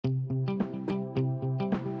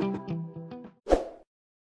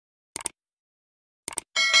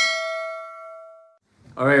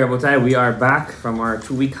All right, Rabotai, we are back from our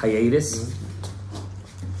 2-week hiatus.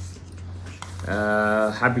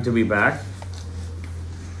 Happy to be back.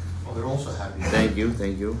 Oh, we're also happy. Thank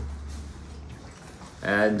you.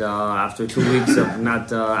 And after 2 weeks of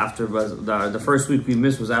not after the first week we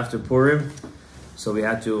missed was after Purim, so we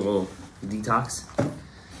had to detox.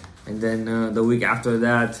 And then the week after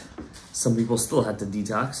that, some people still had to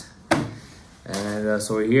detox. And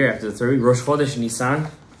so we're here after the third week, Rosh Chodesh Nissan.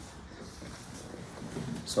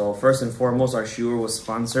 So first and foremost, our shiur was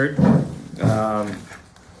sponsored,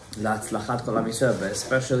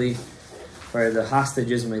 especially for the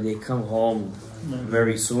hostages when they come home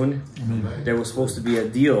very soon. There was supposed to be a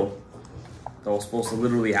deal that was supposed to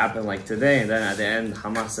literally happen like today, and then at the end,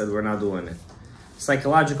 Hamas said we're not doing it.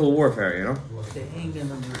 Psychological warfare, you know.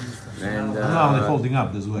 And how are they holding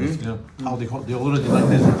up this way? You know, how they're already like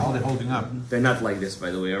this. How are they holding up? They're not like this,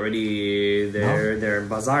 by the way. Already, their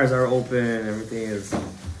bazaars are open. Everything is.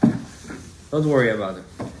 Don't worry about them.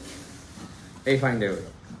 They find their way.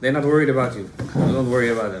 They're not worried about you. Don't worry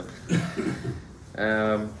about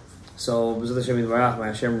them. So, may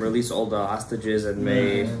Hashem release all the hostages, and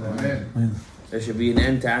may there should be an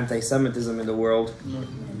end to anti-Semitism in the world,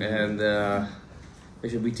 and there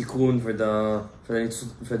should be tikkun for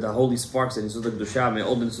the holy sparks and Nisud Kedusha. May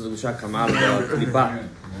all the Nisud Kedusha come out of the klipa.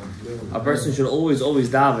 A person should always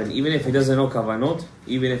daven, even if he doesn't know kavanot.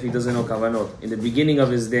 In the beginning of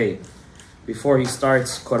his day, before he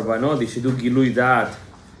starts korbanot, he should do gilui da'at.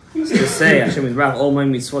 To say, Hashem Yisbarach, all my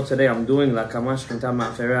mitzvot today I'm doing, la kamash kintam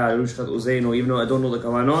ma'aferah, arushkat uzeinu, even though I don't know the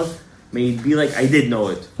kavanot, may it be like I did know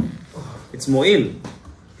it. It's mo'il.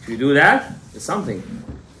 If you do that, it's something.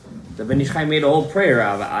 The Ben Ish Chai made a whole prayer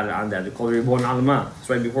on that. They call it Ribon Alma. It's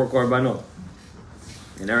right before korbanot.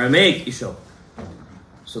 In Aramaic, Isho.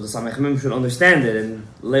 So the Samech Mem should understand it and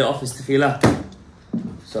lay off his tefillah.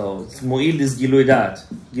 So it's mo'il is gilui dat.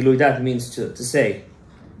 Gilui dat means to say,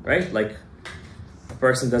 right? Like a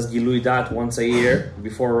person does gilui dat once a year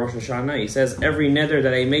before Rosh Hashanah. He says every neder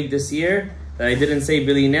that I make this year that I didn't say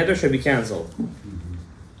bili neder should be cancelled.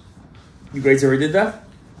 You guys ever did that?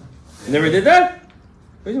 You never did that?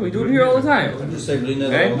 We do it here all the time.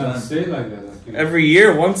 Okay? Every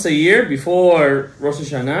year, once a year before Rosh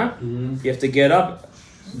Hashanah, you have to get up.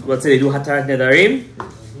 Let's say they do Hatarat Nedarim.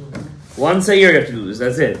 Once a year you have to do this,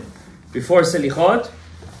 that's it. Before Selichot,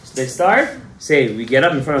 they start, we get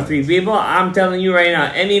up in front of 3 people. I'm telling you right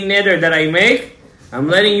now, any neder that I make, I'm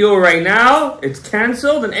letting you right now, it's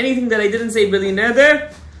cancelled, and anything that I didn't say bili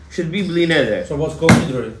neder, should be bili neder. So what's called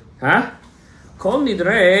nidrei? Huh? Kol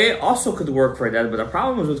nidrei also could work for that, but the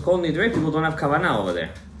problem is with kol nidrei, people don't have kavanah over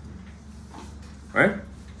there. Right?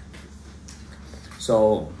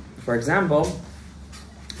 So, for example,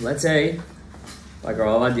 let's say, like our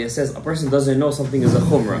Aladia says, a person doesn't know something is a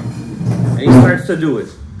chumrah, and he starts to do it.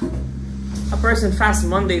 A person fasts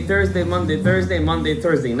Monday, Thursday,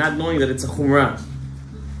 not knowing that it's a chumrah.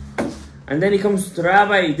 And then he comes to the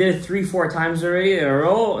rabbi, he did it 3-4 times already in a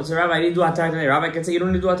row. It's a rabbi, I need to do Hatarat Nedarim. Rabbi can say, you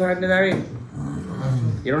don't need to do Hatarat Nedarim.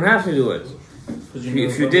 You don't have to do it.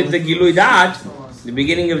 If you did the Gilui Dat, the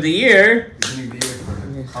beginning of the year,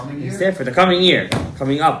 it's there for the coming year,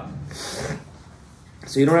 coming up.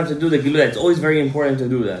 So you don't have to do the Gilui Dat. It's always very important to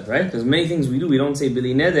do that, right? Because many things we do, we don't say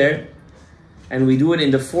Bili Neder, and we do it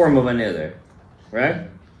in the form of a Neder, right?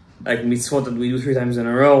 Like mitzvot that we do 3 times in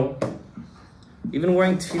a row. Even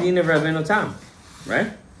wearing tefillin of Rabbeinu Tam,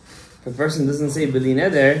 right? If a person doesn't say Bili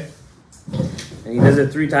Neder, and he does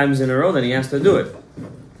it 3 times in a row, then he has to do it.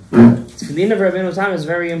 Tefillin of Rabbeinu Tam is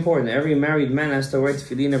very important. Every married man has to wear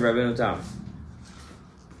tefillin of Rabbeinu Tam.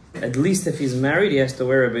 At least if he's married, he has to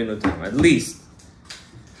wear Rabbeinu Tam. At least.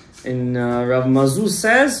 And Rav Mazuz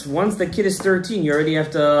says, once the kid is 13, you already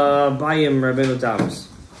have to buy him Rabbeinu Tams.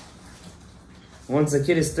 Once the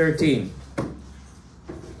kid is 13.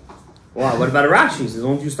 Wow, what about Rashis?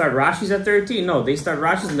 Don't you start Rashis at 13? No, they start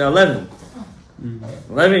Rashis when they're 11.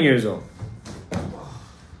 11 years old.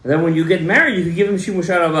 And then when you get married, you can give him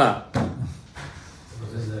Shimusha Rabbah.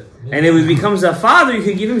 And if he becomes a father, you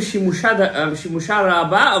can give him Shimusha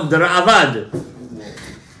Rabbah of the Ra'avad.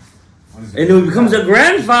 And if he becomes a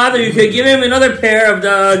grandfather, you can give him another pair of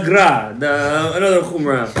the Gra, another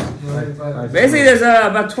Chumrah. Basically, there's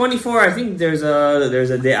about 24. I think there's a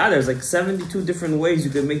de'ah. There's like 72 different ways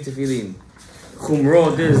you can make tefillin.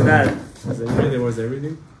 Chumrah, this, that. Was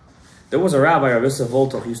everything? There was a rabbi, Rabbi Yosef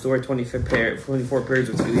Voltov, he used to wear 24 pairs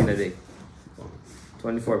of tefillin a day.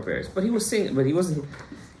 24 pairs. But he was singing, but he wasn't,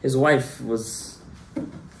 his wife was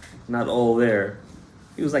not all there.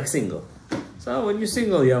 He was like single. So when you're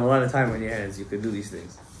single, you have a lot of time on your hands. You can do these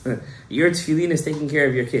things. Your tefillin is taking care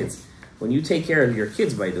of your kids. When you take care of your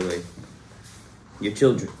kids, by the way, your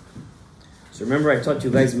children. So remember, I taught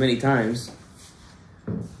you guys many times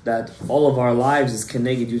that all of our lives is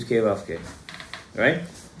Keneged Yud Kei Vav Kei. Right?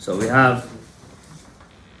 So we have,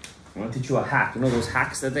 I want to teach you a hack. You know those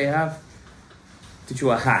hacks that they have? Teach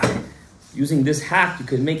you a hack. Using this hack, you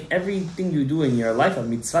can make everything you do in your life a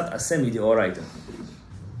mitzvat aseh mideoraita.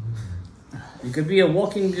 You could be a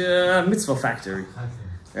walking mitzvah factory.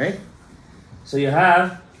 Right? So you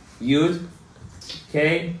have Yud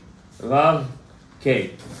Kei Vav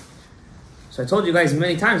Kei. So I told you guys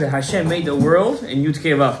many times that Hashem made the world in Yud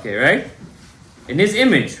Kei Vav Kei, right? In His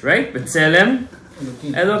image, right? B'Tselem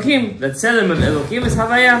Elokim. The Tselem of Elokim is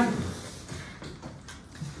Havaya.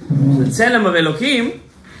 The Tselem of Elokim,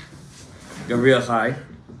 Gabriel, hi.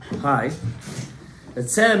 The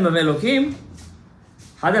Tselem of Elokim,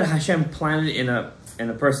 how did Hashem plan it in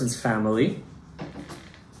a person's family?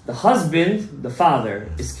 The husband, the father,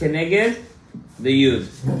 is Keneged the Yud.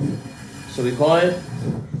 So we call it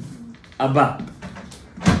Abba.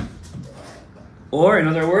 Or, in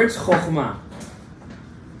other words, Chokhmah.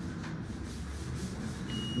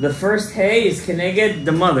 The first Hey is Keneged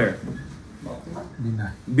the mother.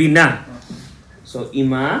 Bina. So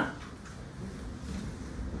Ima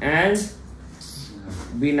and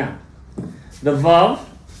Bina. The Vav,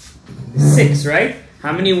 6, right?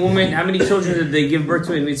 How many children did they give birth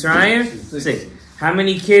to in Mitzrayim? 6. How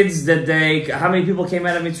many people came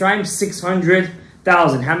out of Mitzrayim?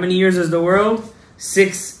 600,000. How many years is the world?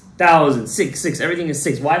 6,000. 6. Everything is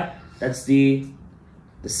 6. Why? That's the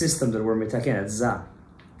system that we're mitaken. That's Zah.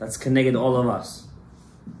 That's connected all of us.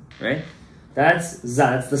 Right? That's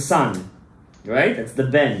Zah. That's the son. Right? That's the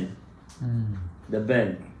Ben. The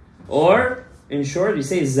Ben. Or, in short, you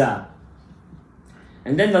say Zah.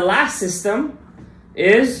 And then the last system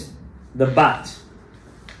is the Bat.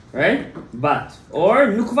 Right? Bat. Or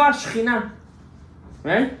Nukva Shechina.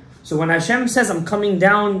 Right? So when Hashem says, I'm coming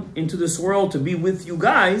down into this world to be with you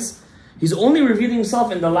guys, He's only revealing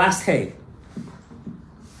Himself in the last Hey.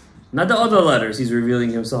 Not the other letters He's revealing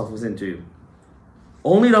Himself within to you.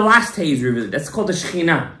 Only the last Hey is revealed. That's called the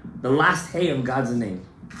Shechina. The last Hey of God's name.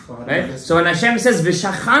 Right? So when Hashem says,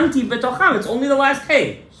 V'shachanti betocham, it's only the last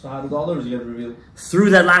Hey. So how did all those get revealed? Through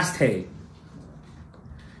that last Hey.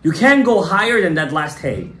 You can't go higher than that last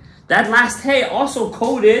Hey. That last Hey also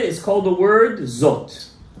coded is called the word Zot.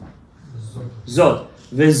 Zot.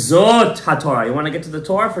 V'zot HaTorah. You want to get to the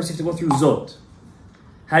Torah? First you have to go through Zot.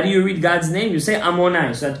 How do you read God's name? You say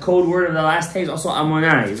Amonai. So that code word of the last Hey is also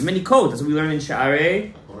Amonai. There's many codes. That's what we learn in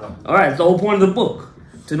Sha'arei. Alright, that's the whole point of the book.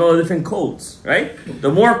 To know the different codes, right? The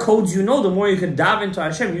more codes you know, the more you can dive into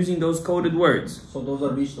Hashem using those coded words. So those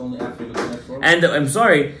are reached only after the next world? And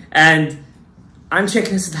and Anshe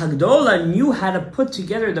Knesset Hagdola knew how to put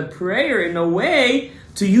together the prayer in a way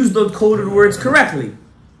to use those coded words correctly.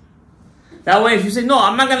 That way, if you say, no,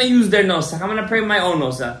 I'm not going to use their nosach, I'm going to pray my own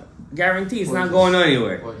nosach, guarantee it's not going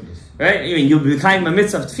anywhere. Right? I mean, you'll be kind of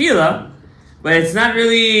midst of tefillah, but it's not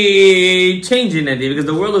really changing anything because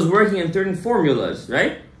the world is working in certain formulas,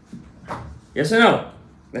 right? Yes or no?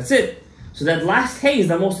 That's it. So that last Hey is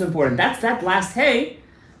the most important. That last Hey.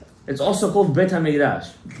 It's also called Beit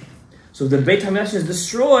HaMikdash. So if the Beit HaMikdash is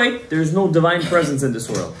destroyed, there is no divine presence in this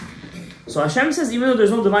world. So Hashem says, even though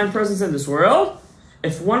there's no divine presence in this world,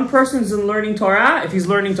 if one person is learning Torah, if he's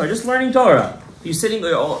learning Torah, just learning Torah, you're sitting,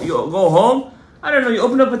 you go home, I don't know, you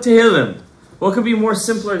open up a Tehillim. What could be more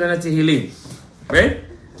simpler than a Tehillim? Right?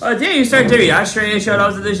 Oh, there you start to read. Ashrei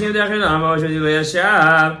Shalom to the Shem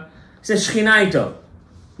Yashab. He says Shechina ito.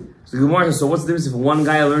 So the Gemara says, so what's the difference if one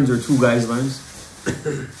guy learns or two guys learns?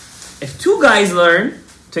 If two guys learn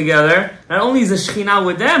together, not only is the Shechina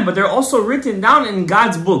with them, but they're also written down in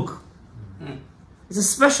God's book. It's a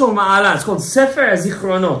special ma'ala. It's called Sefer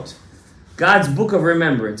HaZichronot. God's book of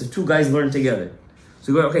remembrance. If two guys learn together.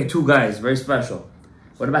 So you go, okay, two guys, very special.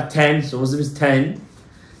 What about 10? So what's the difference? 10?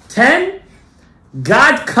 10?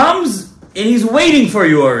 God comes and He's waiting for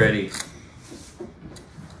you already.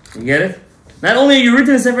 You get it? Not only are you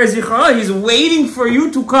written in Sefer HaZichronot, He's waiting for you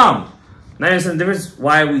to come. Now you understand the difference?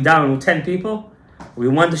 Why are we down with 10 people? We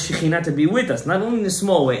want the Shekhinah to be with us. Not only in a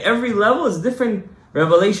small way. Every level is a different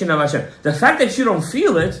revelation of Hashem. The fact that you don't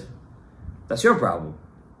feel it, that's your problem.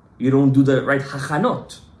 You don't do the right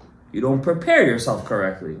hachanot. You don't prepare yourself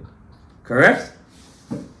correctly. Correct?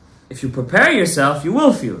 If you prepare yourself, you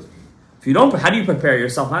will feel it. If you don't, how do you prepare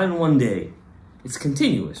yourself? Not in one day. It's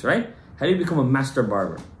continuous, right? How do you become a master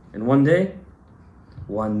barber? In one day?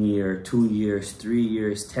 1 year, 2 years, 3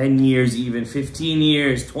 years, 10 years even, 15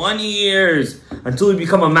 years, 20 years, until you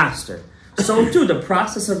become a master. So too, the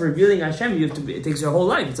process of revealing Hashem, it takes your whole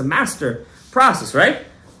life. It's a master process, right?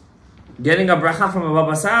 Getting a bracha from a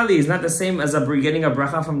Baba Sali is not the same as getting a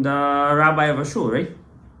bracha from the rabbi of a shul, right?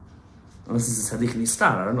 Unless it's a tzaddik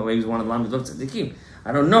nistar. I don't know. Maybe he's one of the Lamed of tzaddikim.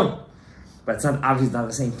 I don't know. But it's not obviously not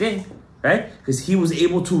the same thing, right? Because he was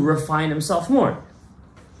able to refine himself more.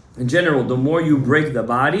 In general, the more you break the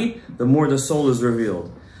body, the more the soul is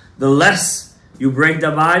revealed. The less you break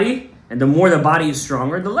the body, and the more the body is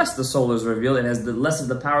stronger, the less the soul is revealed. It has the less of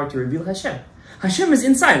the power to reveal Hashem. Hashem is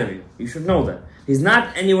inside of you. You should know that. He's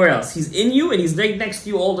not anywhere else. He's in you and he's right next to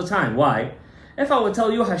you all the time. Why? If I would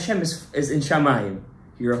tell you Hashem is in Shamayim,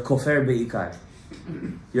 you're a kofer be'ikar.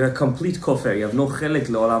 You're a complete kofer. You have no chelik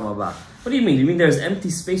le'olam haba. What do you mean? You mean there's empty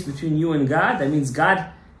space between you and God? That means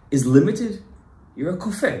God is limited? You're a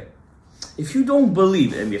kofer. If you don't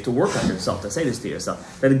believe, and you have to work on yourself to say this to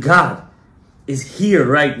yourself, that God is here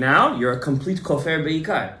right now, you're a complete kofer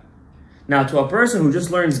be'ikar. Now, to a person who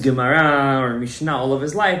just learns Gemara or Mishnah all of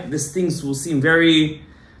his life, these things will seem very,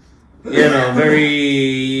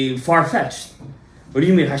 very far-fetched. What do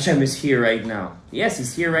you mean Hashem is here right now? Yes,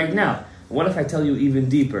 He's here right now. What if I tell you even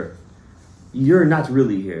deeper? You're not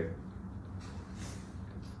really here.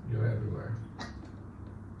 You're everywhere.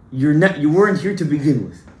 You weren't here to begin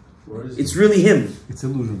with. It's really Him. It's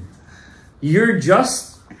illusion. You're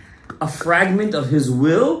just a fragment of His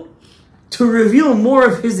will to reveal more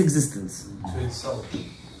of His existence. To itself.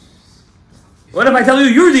 What if I tell you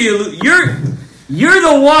you're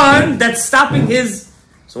the one that's stopping His?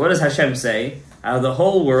 So what does Hashem say? Out of the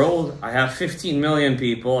whole world, I have 15 million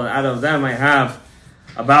people, and out of them I have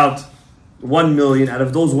about 1 million. Out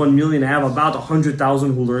of those 1 million, I have about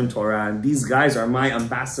 100,000 who learn Torah, and these guys are my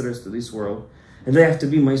ambassadors to this world, and they have to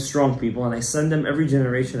be my strong people, and I send them every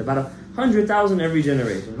generation, about 100,000 every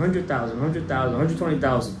generation, 100,000, 100,000,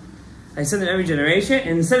 120,000. I send them every generation,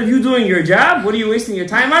 and instead of you doing your job, what are you wasting your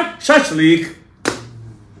time on? Shashlik.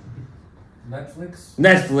 Netflix.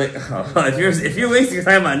 Oh, if you're wasting your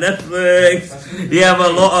time on Netflix, you have a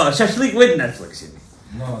shashlik with Netflix.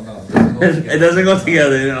 No. It doesn't go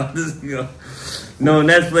together. It doesn't go. No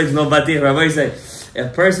Netflix, no batir. Rabbi said, a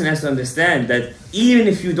person has to understand that even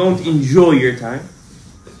if you don't enjoy your time,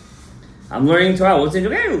 I'm learning Torah. What's it?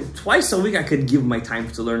 Okay, twice a week I could give my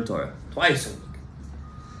time to learn Torah. Twice a week.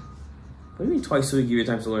 What do you mean twice a week give your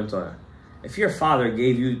time to learn Torah? If your father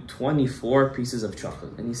gave you 24 pieces of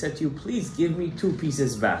chocolate and he said to you, please give me 2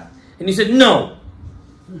 pieces back, and you said no,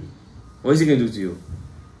 what is he going to do to you?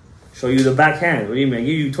 Show you the backhand. What do you mean? I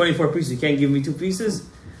give you 24 pieces, you can't give me 2 pieces?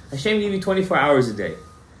 Hashem gave you 24 hours a day.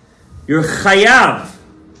 You're chayav,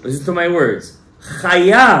 listen to my words,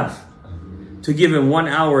 chayav, to give him 1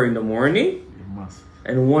 hour in the morning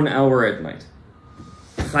and 1 hour at night.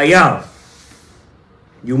 Chayav.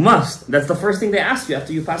 You must. That's the first thing they ask you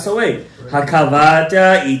after you pass away.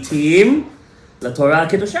 Hakavata itim la Torah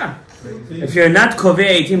kedusha. If you're not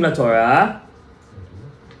kovei itim la Torah,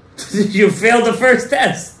 you failed the first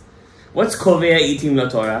test. What's kovei itim la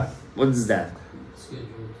Torah? What is that?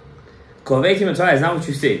 Kovei itim la Torah is not what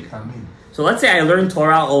you think. So let's say I learn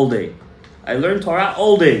Torah all day. I learn Torah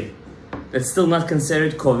all day. That's still not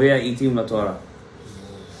considered kovei itim la Torah.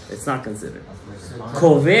 It's not considered.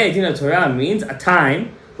 Kovei itim la Torah means a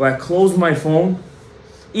time where I close my phone.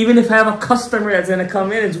 Even if I have a customer that's going to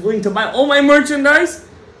come in and is willing to buy all my merchandise,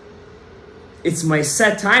 it's my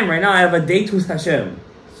set time. Right now I have a date with Hashem.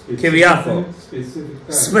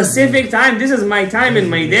 Specific time. This is my time in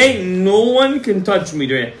my day. No one can touch me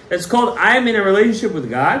during it. That's called I'm in a relationship with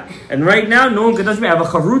God. And right now no one can touch me. I have a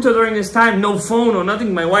chavruta during this time. No phone or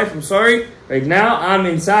nothing. My wife, I'm sorry. Right now I'm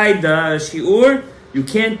inside the shiur. You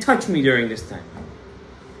can't touch me during this time.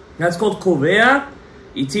 That's called kovea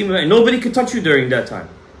itim. Nobody could touch you during that time.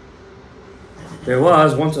 There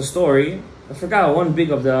was once a story. I forgot one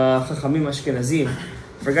big of the Chachamim Ashkenazim.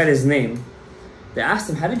 I forgot his name. They asked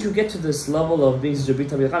him, how did you get to this level of being Jabit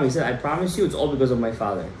Tamil? He said, I promise you, it's all because of my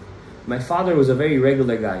father. My father was a very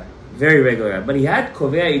regular guy. Very regular guy. But he had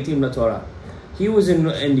kovea itim la Torah. He was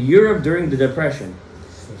in Europe during the Depression.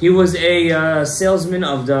 He was a salesman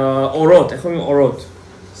of the orot. Orot.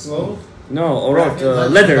 Slow? No, orot.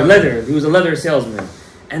 Leather. He was a leather salesman.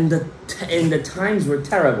 And the times were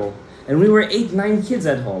terrible. And we were 8, 9 kids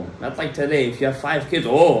at home. Not like today. If you have 5 kids,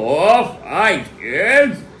 5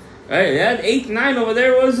 kids. Right? That 8, 9 over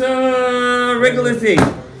there was a regular thing.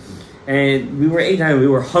 And we were 8, 9. We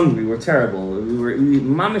were hungry. We were terrible. We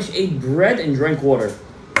mamish ate bread and drank water.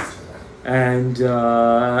 And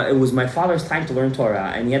it was my father's time to learn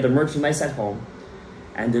Torah. And he had the merchandise at home.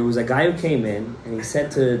 And there was a guy who came in, and he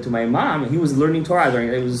said to my mom, he was learning Torah during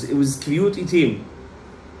it. It was kivut itim.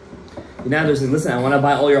 Now they said, listen, I want to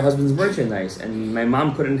buy all your husband's merchandise. And my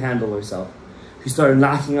mom couldn't handle herself. He started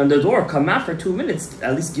knocking on the door. Come out for 2 minutes.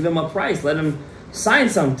 At least give him a price. Let him sign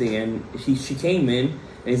something. And she came in,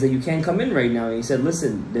 and he said, you can't come in right now. And he said,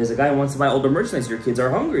 listen, there's a guy who wants to buy all the merchandise. Your kids are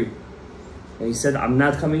hungry. And he said, I'm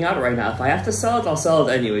not coming out right now. If I have to sell it, I'll sell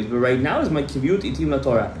it anyways. But right now is my kivut itim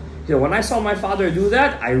Torah. You know, when I saw my father do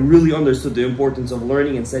that, I really understood the importance of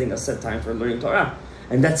learning and setting a set time for learning Torah.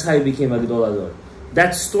 And that's how he became a Gadol Ador.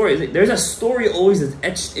 That story, there's a story always that's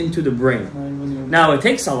etched into the brain. Now, it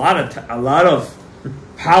takes a lot of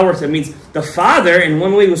power. That means the father, in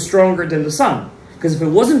one way, was stronger than the son. Because if it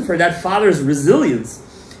wasn't for that father's resilience,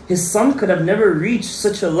 his son could have never reached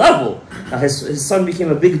such a level. His son became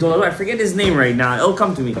a big Gadol Ador. I forget his name right now. It'll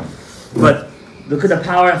come to me. But look at the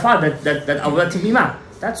power of father, that Avodat Tibimah.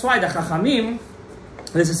 That's why the Chachamim,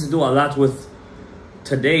 this has to do a lot with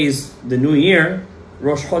the new year,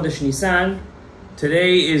 Rosh Chodesh Nissan.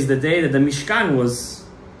 Today is the day that the Mishkan was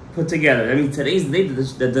put together. I mean, today's the day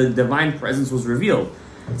that the divine presence was revealed.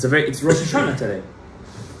 It's Rosh Hashanah today.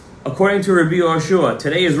 According to Rabbi Yoshua,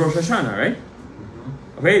 today is Rosh Hashanah, right?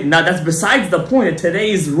 Okay, now that's besides the point that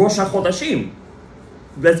today is Rosh HaChodashim.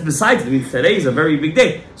 That's besides, I mean, today is a very big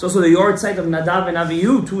day. It's also the yard site of Nadav and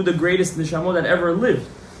Avihu, two of the greatest neshamot that ever lived.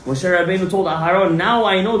 Moshe Rabbeinu told Aharon, now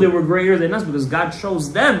I know they were greater than us because God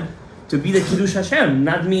chose them to be the Kiddush Hashem,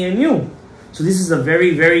 not me and you. So this is a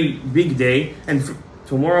very, very big day. And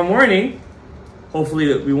tomorrow morning,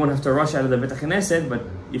 hopefully we won't have to rush out of the Bet HaKnesset, but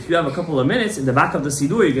if you have a couple of minutes, in the back of the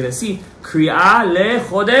Siddur, you're going to see Kri'ah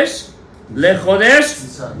lechodesh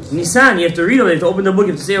Nissan. You have to read it. You have to open the book.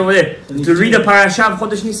 You have to say over there. You have to read the parasha of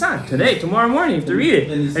Chodesh Nissan today, tomorrow morning. You have to read it,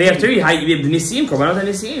 and you have to read. You have the Nisim, Korbanot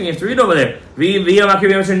Nisim. You have to read over there. You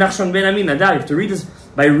have to read this.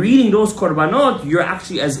 By reading those Korbanot, you're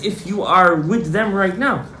actually as if you are with them right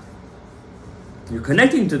now. You're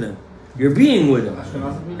connecting to them. You're being with them.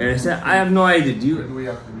 And I said, I have no idea. Do you?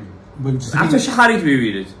 After Shacharit, we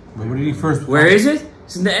read it. But what did he first? Where is it?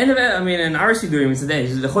 It's in the end of it. I mean, in our Siddurim, it's today.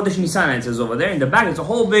 It's the Chodesh Nisan. It says over there in the back. It's a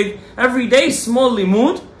whole big, every day, small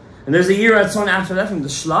limud. And there's a year at son after that from the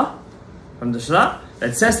Shla,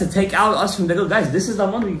 that says to take out us from the Galut. Guys, this is the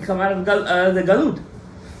one we come out of the Galut.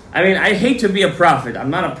 I mean, I hate to be a prophet. I'm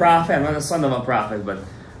not a prophet. I'm not the son of a prophet. But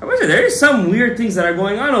there is some weird things that are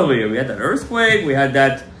going on over here. We had that earthquake. We had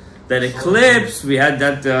that eclipse. We had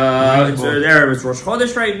that. It's Rosh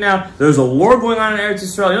Chodesh right now. There's a war going on in Eretz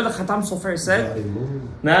Yisrael. You know the Khatam Sofer said.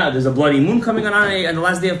 There's a bloody moon coming on the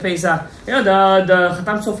last day of Pesach. You know the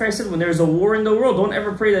Khatam Sofer said when there's a war in the world, don't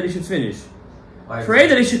ever pray that it should finish. Pray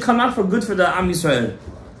that it should come out for good for the Am Yisrael.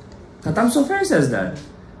 Khatam Sofer says that.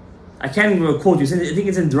 I can't even quote you. I think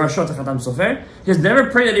it's in Drashot Khatam Sofer. He says, never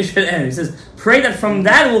pray that it should end. He says, pray that from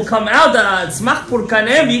that will come out the Tzmach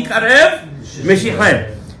Purkaneh V'Karev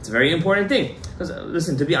Meshichem. It's a very important thing. Because,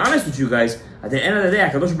 listen, to be honest with you guys, at the end of the day,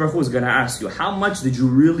 HaKadosh Baruch Hu is going to ask you, how much did you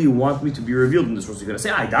really want me to be revealed in this world? So you're going to say,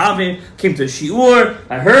 I daven, came to Shiur,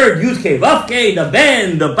 I heard Yud-Kei, Vav-Kei, the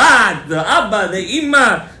Ben, the Bat, the Abba, the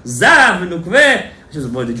Imma, Zav, Nukveh. She says,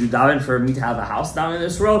 boy, did you daven for me to have a house down in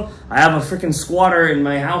this world? I have a freaking squatter in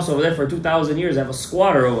my house over there for 2,000 years. I have a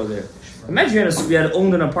squatter over there. Imagine you had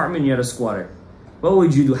owned an apartment and you had a squatter. What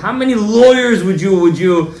would you do? How many lawyers would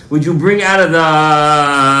you bring out of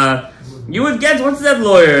the? You would get, what's that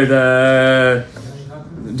lawyer? The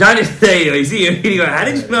Johnny. You see, how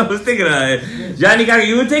did you know I was thinking of it? Johnny Gadaev.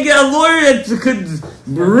 You would take a lawyer that could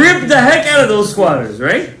rip the heck out of those squatters,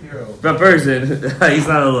 right? The person. He's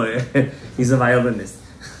not a lawyer. He's a violinist.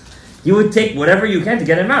 You would take whatever you can to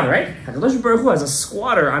get him out, right? HaKadosh Baruch Hu has a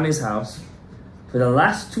squatter on his house for the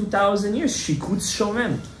last 2,000 years. Shikutz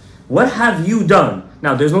Shomem. What have you done?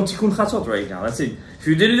 Now, there's no Tikkun Chatzot right now. That's it. If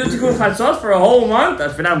you didn't do Tikkun Chatzot for a whole month,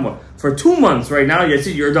 that's phenomenal. For 2 months right now, that's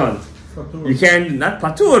it, you're done. Patur. You can't, not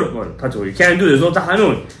Patur, you can't do, there's no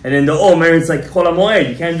Tahanun. And then the Omer, it's like Chol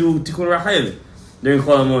HaMoed. You can't do Tikkun Rachiv during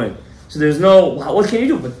Chol HaMoed. So there's no, what can you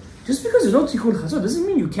do? But just because there's no Tikkun Chatzot doesn't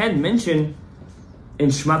mean you can't mention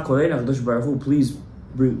in Shema Kolei HaKadosh Baruch Hu, please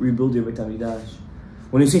rebuild your Beit HaMikdash.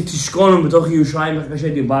 When you say Tishkonu b'toch Yerushalayim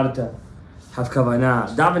v'chashet dibarta, have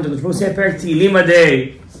kavanah. Daven to the Shmuel. Say Perek Tehillim a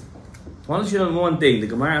day. I want you to know one thing. The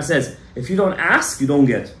Gemara says, if you don't ask, you don't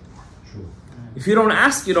get. If you don't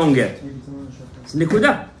ask, you don't get. It's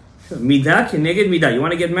nikuda. Midah keneged midah. You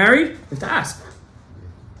want to get married? You have to ask.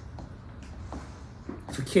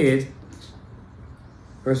 If a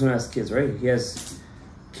person who has kids, right?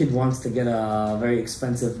 Kid wants to get a very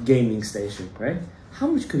expensive gaming station, right? How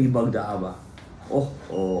much could he bug the Abba?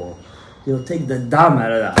 He'll take the dam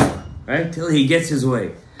out of the Abba. Right? Till he gets his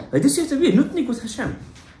way. Like this, you have to be a nutnik with Hashem.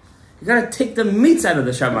 You gotta take the meats out of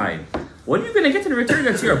the Shamayim. What are you gonna get in return?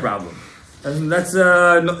 That's your problem.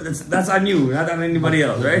 That's on you, not on anybody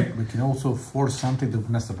else, right? We can also force something that we're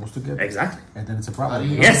not supposed to get. Exactly. And then it's a problem.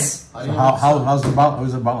 Yes. So how's the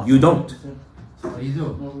balance? You don't. What do you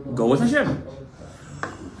do? Go with Hashem.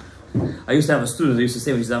 I used to have a student that used to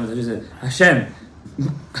say when he's done with it, he said, Hashem,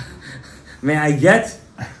 may I get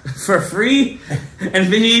for free and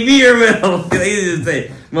be your will? They used to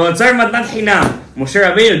say, Moshe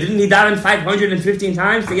Rabbeinu, didn't he daven 515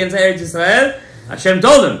 times to get inside Eretz Yisrael? Hashem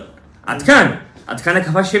told him, Atkan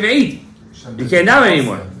hakava shevi'it. You can't daven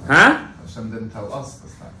anymore. Huh? Hashem didn't tell us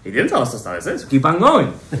this time. He didn't tell us to stop. He says, keep on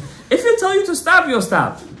going. If he'll tell you to stop, you'll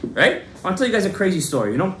stop. Right? I'll tell you guys a crazy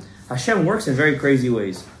story. You know, Hashem works in very crazy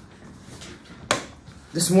ways.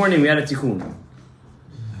 This morning we had a tikkun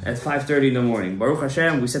at 5:30 in the morning. Baruch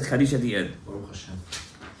Hashem, we said Kaddish at the end. Baruch Hashem.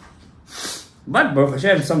 But Baruch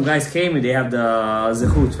Hashem, some guys came and they have the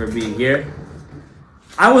zechut for being here.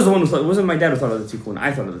 I was the one who thought, it wasn't my dad who thought of the tikkun.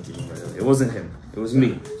 I thought of the tikkun. It wasn't him. It was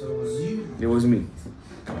me. So it was you? It was me.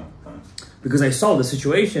 Because I saw the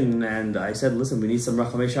situation and I said, listen, we need some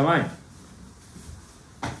Rachamei Shamayim.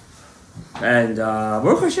 And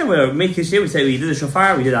Baruch Hashem, we make his shit. We say we did the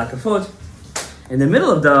shofar, we did akafot. In the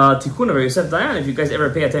middle of the tikkun of Yosef Dayan, if you guys ever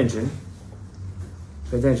pay attention,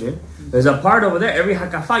 there's a part over there, every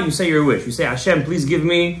hakafa, you say your wish. You say, Hashem, please give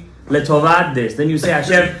me letovat this. Then you say,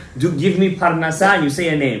 Hashem, give me parnasa, and you say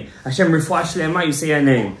a name. Hashem, refuah shlema, you say a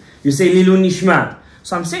name. You say lilu nishmat.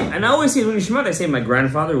 So I'm saying, and I always say lilu nishmat, I say my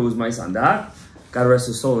grandfather, who was my sandak, God rest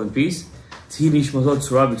his soul in peace. And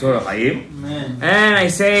I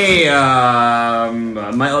say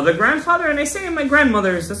my other grandfather, and I say my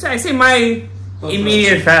grandmother. So I say my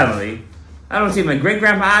immediate family. I don't say my great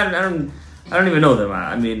grandpa. I don't even know them.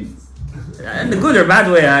 I mean, in the good or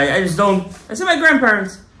bad way, I just don't. I say my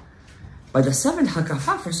grandparents. By the seventh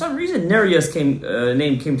hakafa, for some reason, Neria's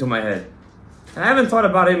name came to my head, and I haven't thought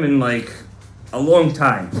about him in like a long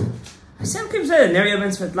time. I said, Neria ben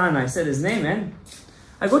Svetlana. I said his name, man.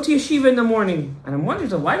 I go to yeshiva in the morning, and I'm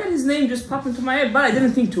wondering, why did his name just pop into my head? But I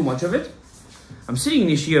didn't think too much of it. I'm sitting in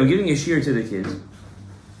yeshiva, I'm giving yeshiva to the kids.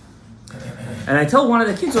 And I tell one of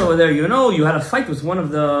the kids over there, you know, you had a fight with one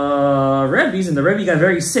of the Rebbes, and the Rebbe got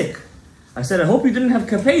very sick. I said, I hope you didn't have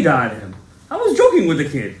kapeda on him. I was joking with the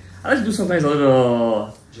kid. I like to do sometimes a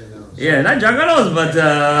little... Jagalos. Yeah, not jagalos, but,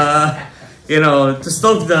 you know, to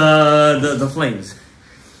stoke the flames.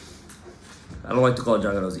 I don't like to call it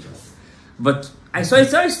jagalos either. But... I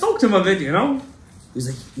stoked him a bit, you know. He's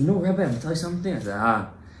like, you know, Rabbi, I'm gonna tell you something. I said,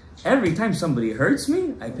 every time somebody hurts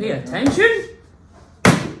me, I pay attention.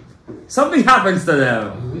 Something happens to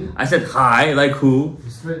them. I said, hi, like who?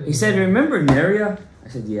 He said, remember Neria? I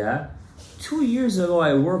said, yeah. 2 years ago,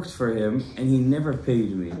 I worked for him, and he never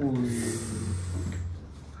paid me.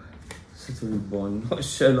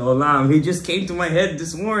 Shalom. He just came to my head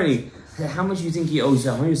this morning. I said, how much do you think he owes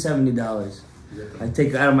you? $170. I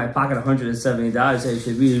take out of my pocket $170. I said, it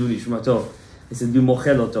should be really shmatov. He said, be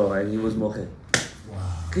mochel oto, and he was mochel. Wow.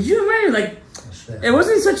 Could you imagine, like, it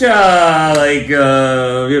wasn't such a, like,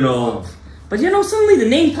 you know, but you know, suddenly the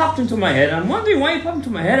name popped into my head. I'm wondering why it popped into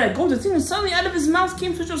my head. I go to think, and suddenly out of his mouth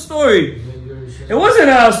came such a story. It wasn't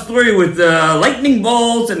a story with lightning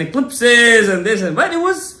bolts and eclipses and this and but it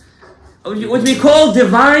was what we call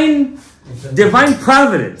divine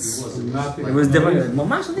providence. It was divine.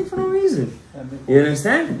 Mamash, I think for no reason. You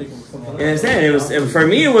understand? You understand? For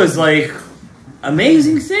me, it was like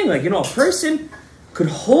amazing thing. Like, you know, a person could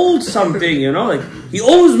hold something, you know, like he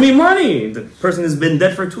owes me money. The person has been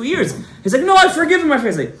dead for 2 years. He's like, no, I forgive him. My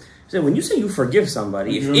friend's like, so when you say you forgive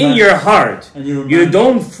somebody, if in your heart you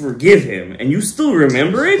don't forgive him and you still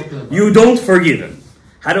remember it, you don't forgive him.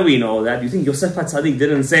 How do we know that? You think Yosef HaTzadik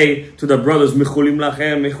didn't say to the brothers, Mecholim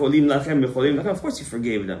lachem, Mecholim lachem, Mecholim lachem? Of course he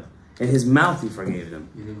forgave them. In his mouth he forgave them.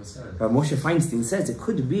 But Moshe Feinstein says it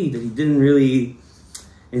could be that he didn't really,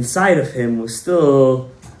 inside of him was still,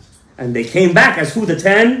 and they came back as who? The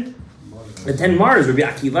 10? The 10 martyrs. Rabbi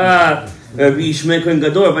Akiva, Rabbi Ishmael Kohen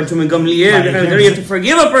Gadol, Rabbi Shimon Gamliel. You have to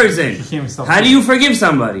forgive a person. How do you forgive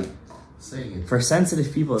somebody? For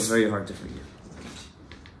sensitive people, it's very hard to forgive.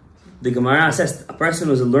 The Gemara says a person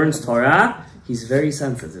who learns Torah, he's very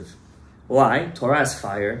sensitive. Why? Torah is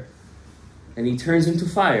fire, and he turns into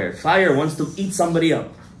fire. Fire wants to eat somebody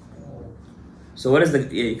up. So what is the...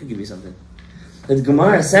 Yeah, you could give me something. The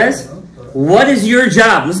Gemara says, what is your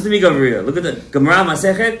job? Listen to me, Gabriel. Look at the Gemara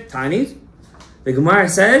Masechet, Tani. The Gemara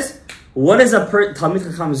says, what is a Talmid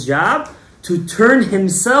Chacham's job? To turn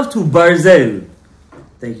himself to Barzel.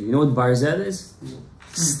 Thank you. You know what Barzel is?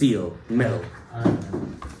 Steel, metal.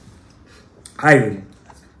 Iron.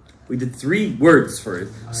 We did 3 words for it.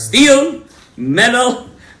 Steel, metal,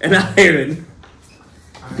 and iron.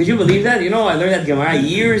 Could you believe that? You know, I learned that Gemara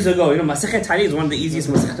years ago. You know, Masechet Tanit is one of the easiest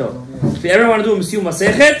Masechtot. If you ever want to do a Mesiu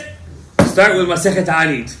Masechet, start with Masechet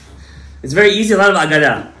Tanit. It's very easy, a lot of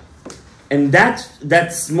Agadah. And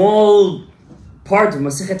that small part of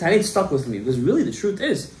Masechet Tanit stuck with me. Because really the truth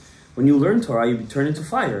is, when you learn Torah, you turn into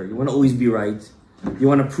fire. You want to always be right. You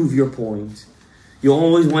want to prove your point. You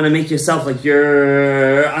always want to make yourself like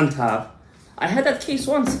you're on top. I had that case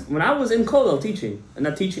once when I was in Kollel teaching. And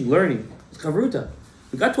not teaching, learning. It's Chavruta.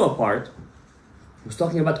 We got to a part. I was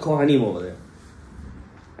talking about Kohanim over there.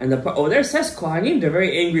 And the part over there says Kohanim, they're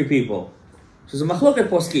very angry people. So it's a machloket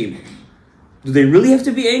poskim. Do they really have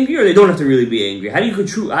to be angry or they don't have to really be angry? How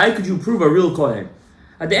could you prove a real Kohen?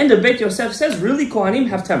 At the end of Beit Yosef says, really Kohanim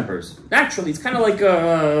have tempers. Naturally, it's kind of like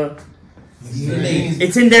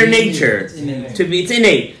it's in their nature. It's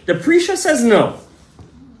innate. The Prisha says no.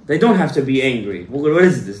 They don't have to be angry. What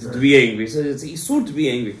is this? To be angry. So it's Isur to be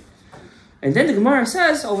angry. And then the Gemara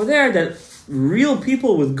says over there that real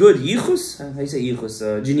people with good yichus, how do you say yichus?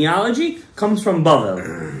 Genealogy, comes from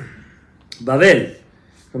Bavel. Bavel,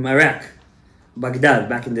 from Iraq. Baghdad,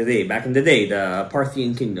 back in the day, the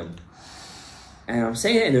Parthian kingdom. And I'm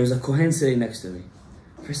saying it, and there was a Kohen sitting next to me.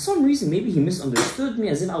 For some reason, maybe he misunderstood me,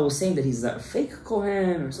 as if I was saying that he's a fake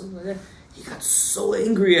Kohen or something like that. He got so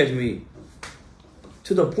angry at me.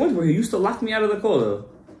 To the point where he used to lock me out of the kollel.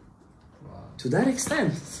 Wow. To that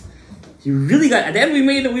extent. He really got, at the end we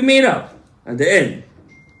made up. At the end.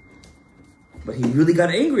 But he really got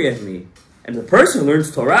angry at me. And the person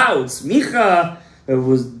learns Torah, it's Micha, it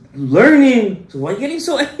was learning. So why are you getting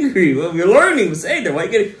so angry? Well, you're learning, say that. Why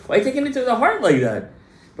are you taking it to the heart like that?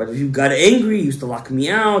 But if you got angry, you used to lock me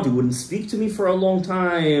out, you wouldn't speak to me for a long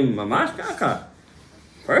time. Mamash kaka.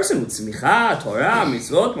 Person with smicha, Torah,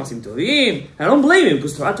 mitzvot, masim tovim. I don't blame him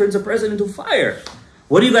because Torah turns a person into fire.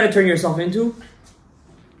 What do you got to turn yourself into?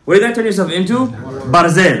 What do you got to turn yourself into?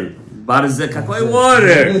 Barzel. Barzel, kakoi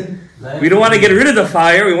water. We don't want to get rid of the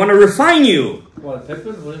fire, we want to refine you. What,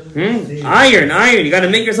 pepper? Iron. You got to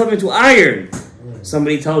make yourself into iron.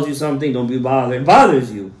 Somebody tells you something, don't be bothered. It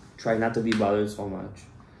bothers you. Try not to be bothered so much.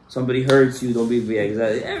 Somebody hurts you, don't be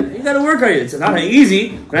anxiety. You got to work on it. It's not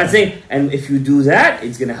easy. We're not saying, and if you do that,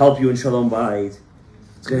 it's going to help you in Shalom Bayit.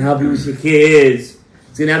 It's going to help you with your kids.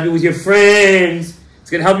 It's going to help you with your friends. It's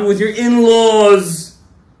going to help you with your in-laws.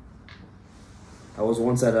 I was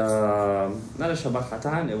once at not a Shabbat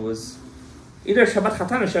Chatan, it was either Shabbat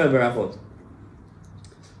Chatan or Shabbat Berachot.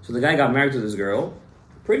 So the guy got married to this girl,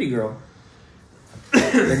 pretty girl.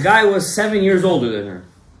 The guy was 7 years older than her.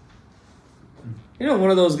 You know,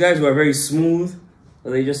 one of those guys who are very smooth,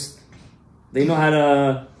 they know how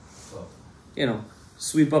to,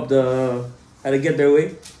 sweep up how to get their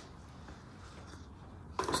way.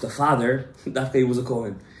 So the father, that guy was a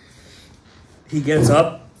Kohen. He gets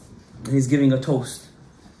up and he's giving a toast.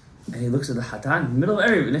 And he looks at the Hatan,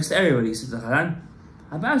 next to everybody. He says to the Hatan,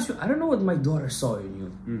 I don't know what my daughter saw in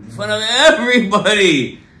you. In front of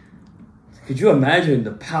everybody. Could you imagine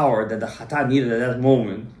the power that the Hatan needed at that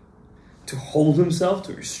moment? To hold himself,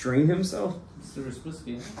 to restrain himself. It's the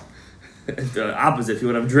whiskey. The opposite. If you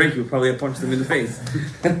would have drank, you would probably have punched him in the face.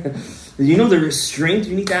 You know the restraint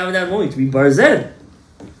you need to have at that moment to be barzel.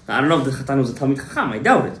 I don't know if the Chatan was a Talmid Chacham. I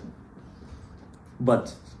doubt it.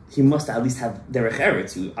 But he must at least have derech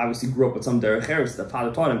eretz. He obviously grew up with some derech eretz. The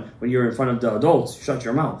father taught him when you're in front of the adults, shut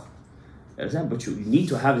your mouth. But you need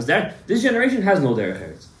to have is that. This generation has no derech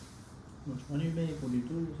eretz. Which money you make? What do you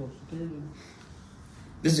do? Social Security?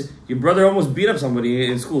 Your brother almost beat up somebody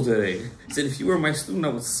in school today. He said, if you were my student, I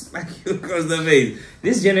would smack you across the face.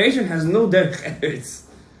 This generation has no derech eretz.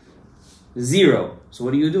 Zero. So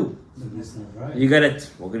what do? That's not right. You gotta,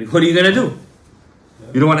 what are you gonna do?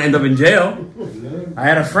 You don't want to end up in jail. I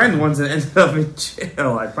had a friend once that ended up in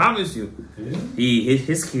jail, I promise you. He hit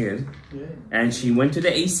his kid, and she went to the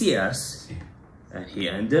ACS, and he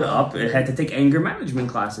ended up, had to take anger management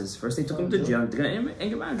classes. First they took him to jail, they took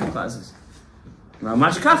anger management classes.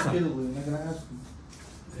 Mamash kacha.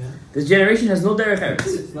 This generation has no derech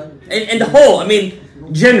eretz. And the whole,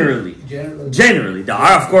 generally, there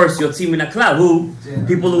are, of course, yotzim min haklal,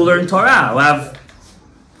 people who learn Torah,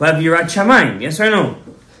 who have yirat shamayim. Yes or no?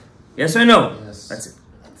 Yes or no? Yes. That's it.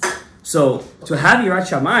 So to have yirat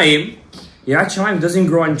shamayim doesn't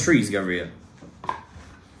grow on trees, Gabriel.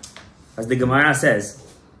 As the Gemara says,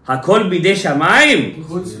 hakol bidei shamayim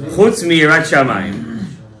chutz mi yirat shamayim.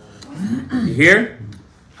 You hear?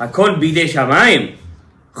 Hakol bidei shamayim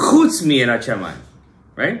chutz mi yirat shamayim.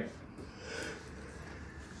 Right?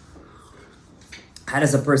 How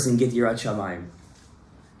does a person get yirat shamayim?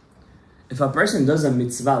 If a person does a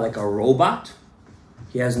mitzvah like a robot,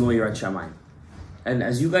 he has no yirat shamayim. And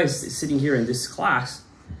as you guys sitting here in this class,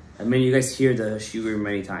 I mean, you guys hear the shiur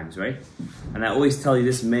many times, right? And I always tell you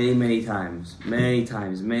this many times.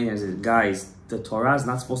 Guys, the Torah is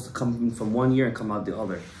not supposed to come in from one ear and come out the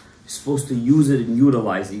other. You're supposed to use it and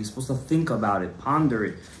utilize it. You're supposed to think about it, ponder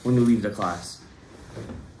it when you leave the class.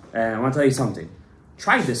 And I want to tell you something.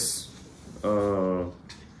 Try this. Try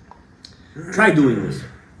doing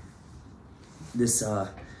this.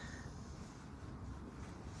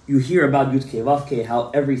 You hear about Yud Kei Vav Kei, how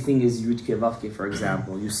everything is Yud Kei Vav Kei, for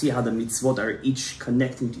example. You see how the mitzvot are each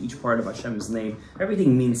connecting to each part of Hashem's name.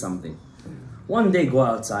 Everything means something. One day go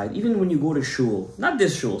outside, even when you go to shul, not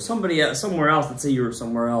this shul, somebody else, somewhere else, let's say you're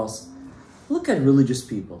somewhere else. Look at religious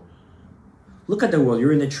people. Look at the world.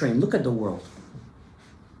 You're in a train. Look at the world.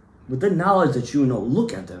 With the knowledge that you know,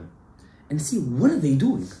 look at them and see what are they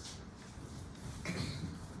doing.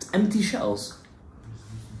 It's empty shells.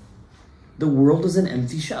 The world is an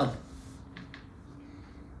empty shell.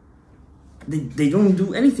 They don't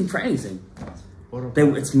do anything for anything.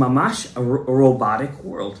 It's mamash, a robotic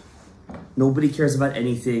world. Nobody cares about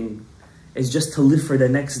anything. It's just to live for the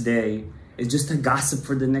next day. It's just to gossip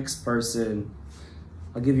for the next person.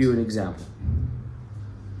 I'll give you an example.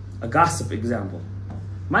 A gossip example.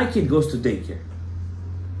 My kid goes to daycare.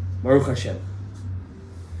 Baruch Hashem.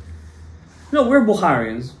 No, we're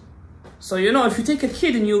Bukharians. So, if you take a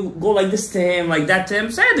kid and you go like this to him, like that to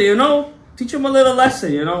him, say, teach him a little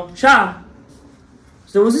lesson, Shah.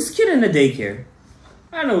 So there was this kid in the daycare.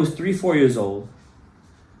 I don't know, he was 3-4 years old.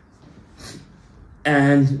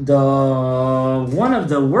 And one of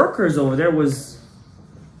the workers over there was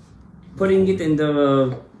putting it in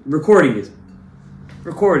recording it.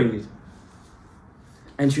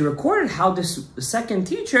 And she recorded how this second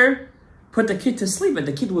teacher put the kid to sleep, and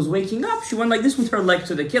the kid was waking up. She went like this with her leg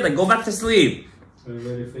to the kid, like, go back to sleep.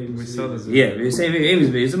 We saw this. Yeah, we say famous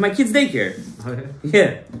video. It's in my kid's daycare.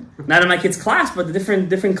 Yeah. Not in my kid's class, but a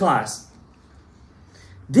different class.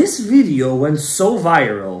 This video went so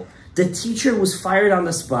viral. The teacher was fired on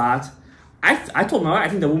the spot. I told my wife, I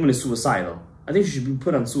think the woman is suicidal. I think she should be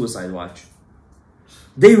put on suicide watch.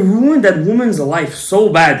 They ruined that woman's life so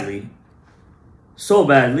badly. So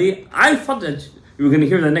badly. I thought that you were going to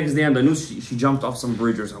hear the next day on the news she jumped off some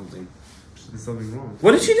bridge or something. She did something wrong.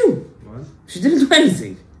 What did she do? What? She didn't do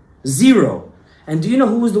anything. Zero. And do you know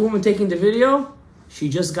who was the woman taking the video? She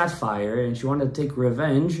just got fired and she wanted to take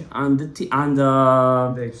revenge on the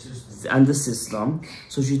system.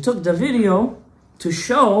 So she took the video to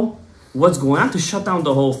show what's going on, to shut down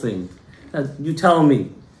the whole thing. Now, you tell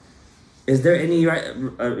me, is there any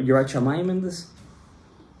Yirat Shamayim in this?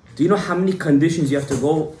 Do you know how many conditions you have to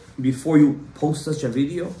go before you post such a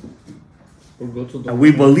video? Or go to the And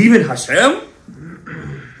we believe in Hashem?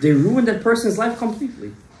 They ruined that person's life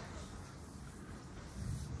completely.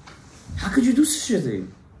 How could you do such a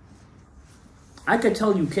thing? I could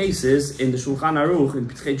tell you cases in the Shulchan Aruch, in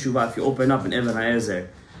Pitkei Tshuva, if you open up in Even HaEzer,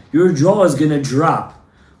 your jaw is going to drop.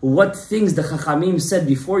 What things the Chachamim said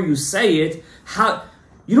before you say it, how...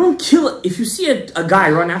 You don't kill... If you see a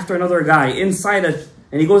guy run after another guy inside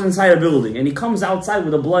and he goes inside a building, and he comes outside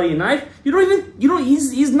with a bloody knife,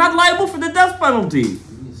 he's not liable for the death penalty.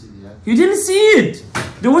 You didn't see it.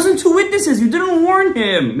 There wasn't 2 witnesses. You didn't warn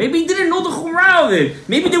him. Maybe he didn't know the chumrah of it.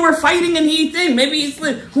 Maybe they were fighting and he think. Maybe he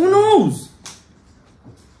slipped. Who knows?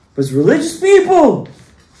 But it's religious people.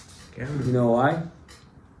 You know why?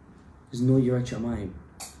 There's no Yirat Shamayim.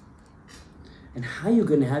 And how are you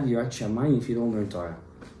going to have Yirat Shamayim if you don't learn Torah?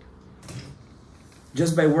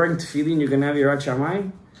 Just by wearing tefillin, you're going to have Yirat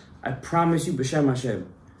Shamayim? I promise you, B'Shem Hashem.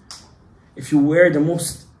 If you wear the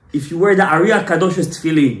Ariyah Kadosh's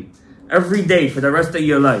tefillin every day for the rest of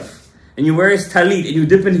your life, and you wear his talit, and you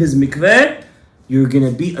dip in his mikveh, you're going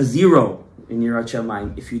to be a 0 in Yirat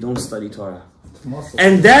Shamayim if you don't study Torah.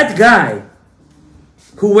 And that guy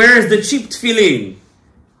who wears the cheap tefillin,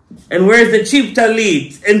 and wears the cheap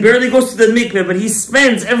talit, and barely goes to the mikveh, but he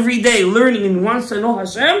spends every day learning and wants to know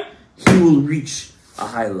Hashem, he will reach a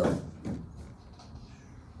high level.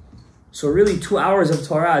 So really 2 hours of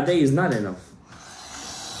Torah a day is not enough.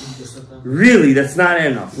 Really, that's not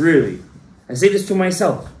enough, really. I say this to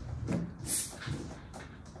myself.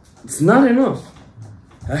 It's not enough.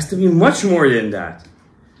 It has to be much more than that.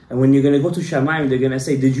 And when you're going to go to Shamayim, they're going to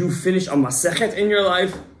say, did you finish a Masechet in your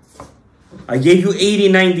life? I gave you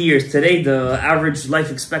 80, 90 years. Today, the average life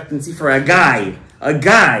expectancy for a guy,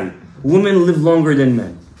 women live longer than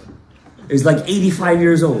men. It's like 85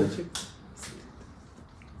 years old.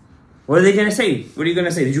 What are they going to say? What are you going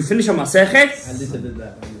to say? Did you finish a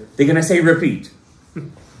Masechet? They're going to say repeat. The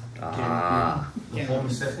whole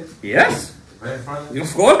Masechet? Yes. Right in front of you?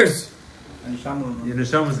 Of course. Your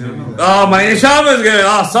neshama is gonna know. Oh, my neshama is gonna.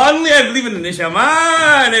 Oh, suddenly I believe in the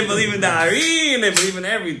neshama, and I believe in the hari, and I believe in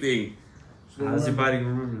everything. How's your body gonna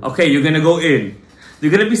remember? Okay, you're gonna go in.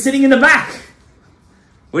 You're gonna be sitting in the back.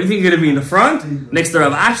 What do you think you're gonna be in the front? Next to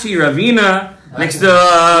Rav Ashi, Ravina, next to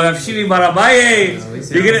Rav Shimi Barabaye.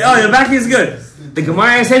 You're gonna. Oh, the back is good. The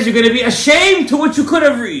Gemara says you're gonna be ashamed to what you could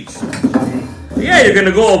have reached. Yeah, you're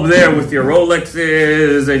gonna go up there with your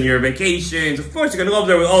Rolexes and your vacations. Of course, you're gonna go up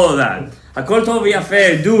there with all of that. Hakol tov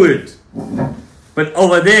v'yafeh, do it. But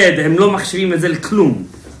over there, הם לא מחשיבים את זה לכלום.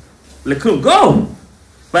 לכלום, go.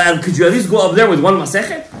 But could you at least go up there with one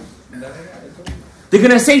masechet? They're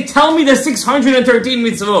gonna say, tell me the 613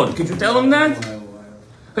 mitzvot. Could you tell them that?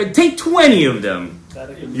 Okay, take 20 of them.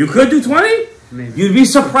 You could do 20? Maybe. You'd be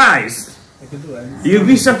surprised. You'd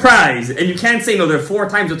be surprised. And you can't say, no, there are 4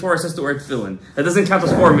 times the Torah says to wear tefillin. That doesn't count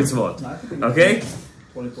as 4 mitzvot. Okay?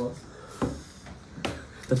 20 plus.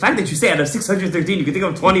 The fact that you say out of 613, you can think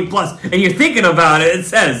of 20 plus, and you're thinking about it, it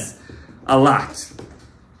says a lot.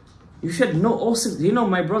 You should know also, you know,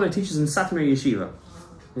 my brother teaches in Satmar Yeshiva.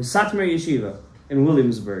 In Satmar Yeshiva, in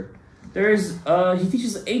Williamsburg. He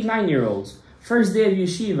teaches 8-9-year-olds. First day of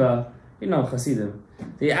Yeshiva, you know, Hasidim.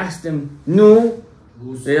 They asked him, no.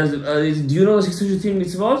 They asked him, do you know the 613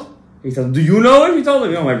 mitzvot? He said, do you know it? He told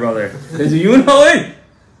him, no, my brother. He said, do you know it?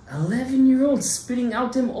 11-year-old spitting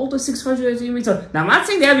out them all the 613 mitzvot. Now, I'm not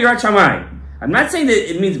saying they have Yirat Shamayim. I'm not saying that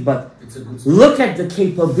it means, but look at the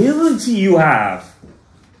capability you have.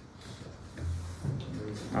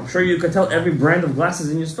 I'm sure you could tell every brand of glasses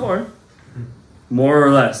in your store. More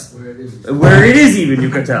or less. Where it is even, you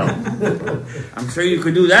could tell. I'm sure you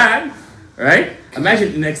could do that. Right?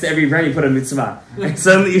 Imagine next to every brand you put a mitzvah. And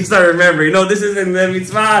suddenly you start remembering, you know, this is in the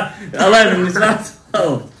mitzvah 11, mitzvah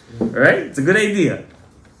 12. Right? It's a good idea.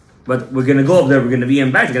 But we're going to go up there, we're going to be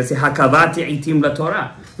in back. We're going to say, Hakavati itim la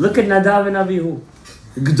Torah. Look at Nadav and Avihu.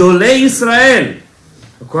 Gdolei Yisrael.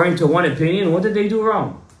 According to one opinion, what did they do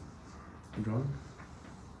wrong?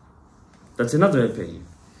 That's another opinion.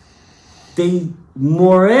 They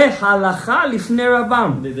more halacha lifnei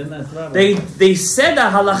rabam. They didn't ask Rabbi. They said a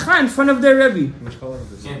halacha in front of their Rebbe.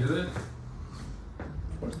 Can't do it?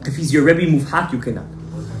 If he's your Rebbe mufhak, you cannot.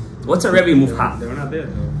 What's a Rebbe mufhak? They were not there.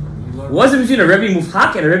 What's the between a Rebbe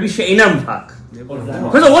mufhak and a Rebbe she'ena mufhak? What is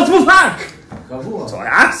that? What's mufhak? Kavua. So I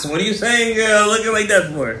asked, what are you saying looking like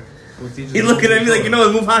that for? He's looking at me like, you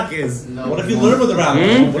know what mufhak is. No. What if you learn with the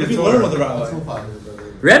rabbi? What if you learn with the What's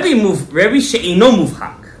rabbi? Mufak? Rebbe she'eno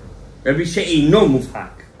mufhak. Rebbe she'eno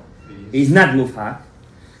mufhak. He's not mufhak.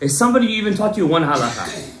 Is somebody who even taught you one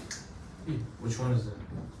halacha? Which one is it?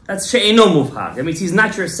 That's she'eno mufhak. That means he's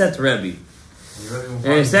not your set Rebbe. You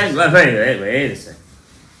You understand? Wait a second.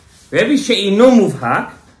 Rebbe she'eno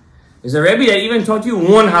mufhak is a Rebbe that even taught you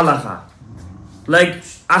one halacha. Like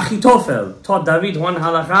Achitofel taught David one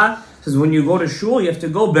halacha. Says when you go to shul, you have to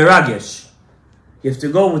go beragesh. You have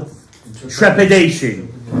to go with trepidation.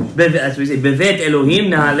 That's what we say. Bevet Elohim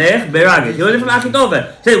nahalech beragesh. You learn from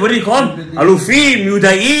Achitofel. Say, what do you call him? Alufim,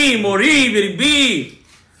 Yudaim, Mori, Virbi.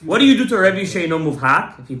 What do you do to a Rebbe she'eno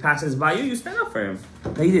mufhak? If he passes by you, you stand up for him.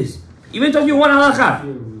 Like this. Even taught you one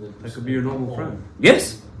halacha. That could be your normal friend.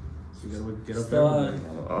 Yes? So you gotta get up there.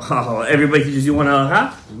 Oh, everybody teaches you one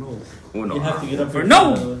halacha? No. Oh, no. You have to get up For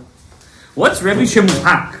no. What's Rebbe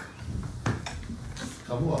shemufhak?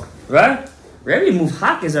 Kavua. Right? Rebbe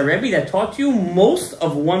mufhak is a Rebbe that taught you most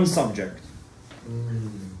of one subject.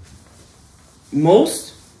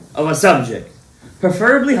 Most of a subject.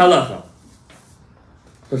 Preferably halacha.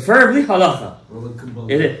 Preferably halacha.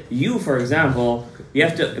 You, for example, you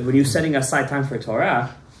have to, when you're setting aside time for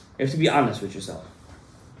Torah, you have to be honest with yourself.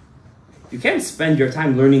 You can't spend your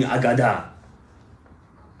time learning Agadah.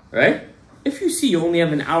 Right? If you see you only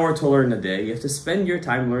have an hour to learn a day, you have to spend your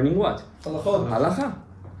time learning what? Halacha.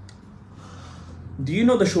 Do you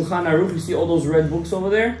know the Shulchan Aruch? You see all those red books over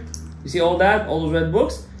there? You see all that? All those red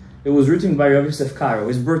books? It was written by Rav Yosef Karo.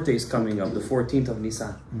 His birthday is coming up, the 14th of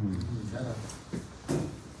Nissan.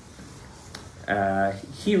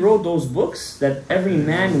 He wrote those books that every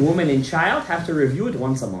man, woman, and child have to review it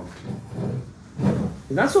once a month.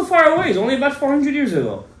 It's not so far away. It's only about 400 years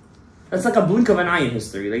ago. That's like a blink of an eye in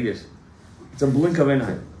history, like this. It's a blink of an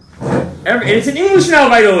eye. And it's in English now,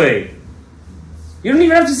 by the way. You don't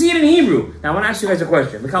even have to see it in Hebrew. Now, I want to ask you guys a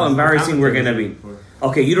question. Look how embarrassing we're going to be.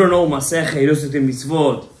 Okay, you don't know Masechet, Yosef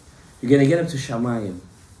Mitzvot. You're going to get up to Shamayim.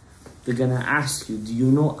 They're going to ask you, do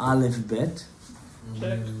you know Aleph Bet?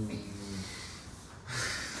 Check.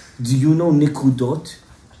 Do you know Nikudot?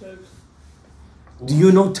 Check. Do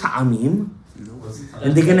you know Ta'amim?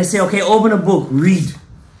 And they're going to say, okay, open a book, read.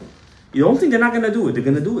 You don't think they're not gonna do it? They're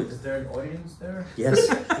gonna do it. Is there an audience there? Yes.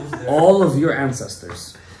 Who's there? All of your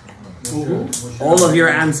ancestors. Moshe. All of your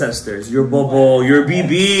ancestors. Your Bobo, your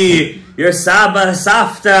Bibi, your Saba,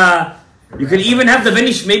 Safta. You could even have the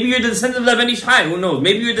Benish. Maybe you're the descendant of the Benish Hai. Who knows?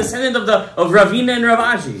 Maybe you're a descendant of Ravina and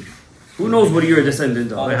Ravashi. Who knows what you're a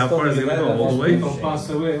descendant of? Wait, how far is it going to go? All the way? People pass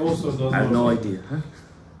away also don't I have know. no idea. Huh?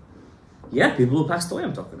 Yeah, people who passed away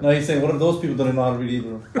I'm talking about. No, he's saying, what if those people don't know how to read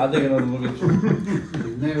Hebrew? How are they going to look at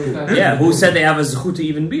you? Yeah, who said they have a zechut to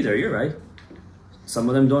even be there? You're right. Some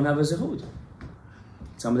of them don't have a zechut.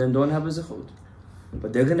 Some of them don't have a zechut.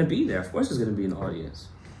 But they're going to be there. Of course there's going to be an audience.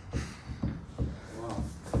 Wow.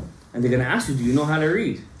 And they're going to ask you, do you know how to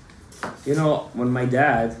read? You know, when my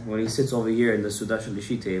dad, when he sits over here in the Sudash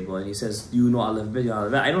al-Lishi table and he says, do you know Aleph Bet,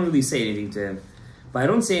 Aleph Bet? I don't really say anything to him. But I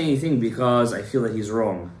don't say anything because I feel that he's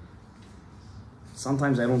wrong.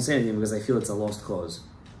 Sometimes I don't say anything because I feel it's a lost cause.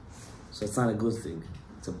 So it's not a good thing.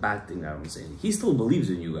 It's a bad thing that I don't say anything. He still believes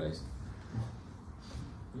in you guys.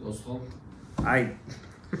 I...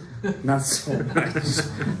 Not so much.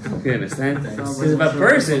 You understand? He's a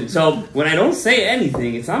person. So when I don't say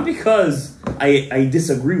anything, it's not because I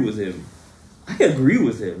disagree with him. I agree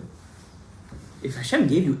with him. If Hashem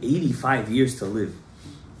gave you 85 years to live,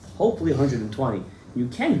 hopefully 120, you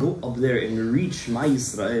can't go up there and reach Shema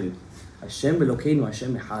Yisrael, Hashem Elokeinu,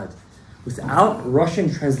 Hashem Echad, without Russian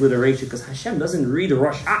transliteration, because Hashem doesn't read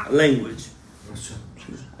Russia language.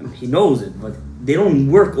 I mean, he knows it, but they don't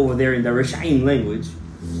work over there in the Rashaim language.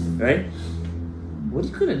 Right? What are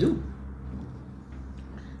you gonna do?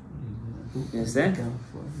 You understand?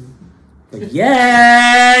 But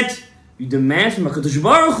yet, you demand from HaKadosh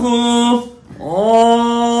Baruch Hu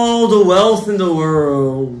all the wealth in the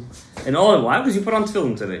world. And all, why? Because you put on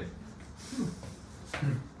tefillin today.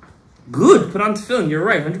 Good, put on tefillin, you're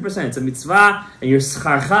right, 100%. It's a mitzvah, and you're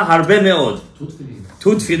scharcha harbe meod.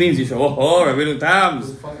 Two tefillins, you show, oh, Rabbeinu Tam.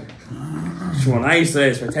 Shmona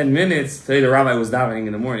Yisrael for 10 minutes. Today the rabbi was davening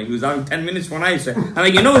in the morning. He was davening 10 minutes Shmona Yisrael. I'm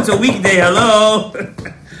like, you know it's a weekday, hello?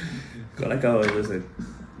 Listen.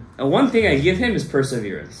 And one thing I give him is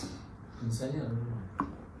perseverance.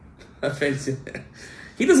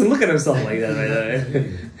 He doesn't look at himself like that, by the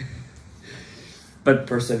way. But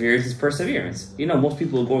perseverance is perseverance. You know, most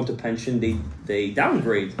people go into pension, they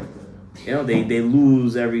downgrade. You know, they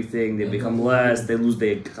lose everything, they become less, they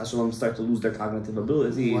start to lose their cognitive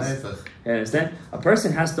abilities. You understand? A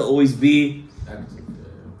person has to always be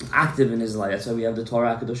active in his life. That's why we have the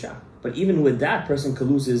Torah Kedosha. But even with that, person could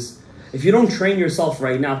lose his... If you don't train yourself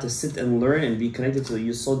right now to sit and learn and be connected to the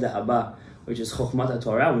Yisod Haba, which is Chokhmat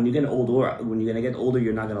Torah, when you're going to get older,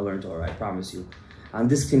 you're not going to learn Torah, I promise you. And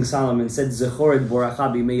this King Solomon said, Zechor et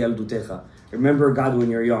boracha b'mei yaldutecha. Remember God when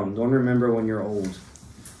you're young. Don't remember when you're old.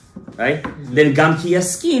 Right? Then gam ki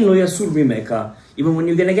yaskin lo yasur bimeka. Even when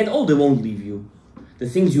you're gonna get old, it won't leave you. The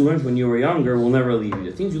things you learned when you were younger will never leave you.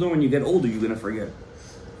 The things you learn when you get older, you're gonna forget.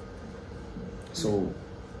 So,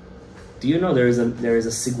 do you know there is a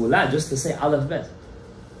sigula just to say Aleph Bet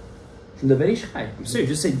from the Berish Chai? I'm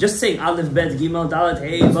serious. Just saying Aleph Bet Gimel Dalet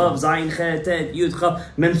Hey Vav Zayin Chet Tet Yud Chav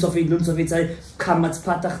Mem Sofit Nun Sofit Tzai Kamatz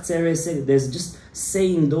Patach Tzeres. There's just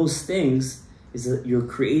saying those things. Is that you're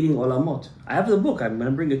creating olamot. I have the book. I'm going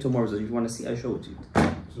to bring it tomorrow. So if you want to see, I'll show it to you.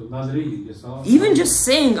 So not reading yourself. Even just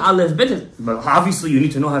saying Aleph Bet, but obviously you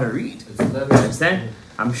need to know how to read. You understand?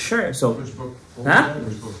 I'm sure. So,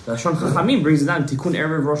 the Shon Chachamim brings it down. Tikkun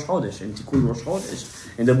Erev Rosh Chodesh and Tikkun Rosh Chodesh.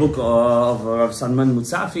 In the book of Salman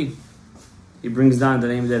Mutzafi, he brings down the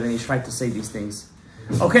name of it and he's trying to say these things.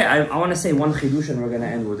 Okay, I want to say one chidush and we're going to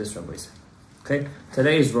end with this, Rabbi. Okay,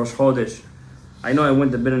 today is Rosh Chodesh. I know I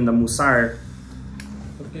went a bit in the Musar.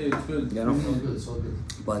 Okay, it's good. You know? It's all good, it's all good.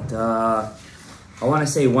 But I want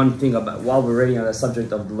to say one thing about, while we're already on the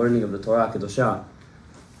subject of the learning of the Torah Kedosha.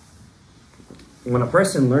 When a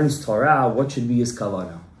person learns Torah, what should be his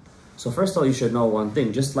kavanah? So first of all, you should know one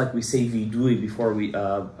thing. Just like we say vidui before we,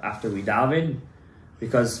 after we daven,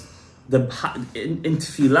 because in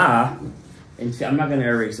tefillah, I'm not going to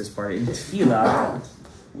erase this part. In tefillah,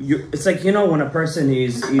 it's like, you know, when a person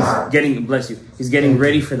is getting, bless you, he's getting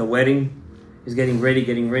ready for the wedding. He's getting ready.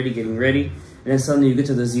 And then suddenly you get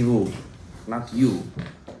to the zivu. Not you.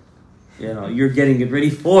 You know, you're getting it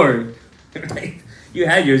ready for it. Right? You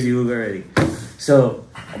had your zivu already. So,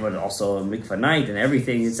 but also mikvah night and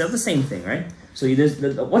everything. It's the same thing, right? So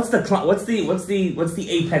what's the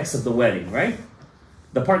apex of the wedding, right?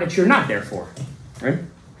 The part that you're not there for, right?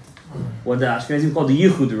 What the Ashkenazim call the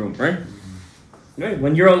yichud room, right? Right?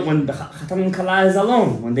 When the Chatan and Kala is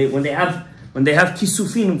alone, when they have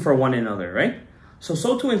kisufim for one another, right? So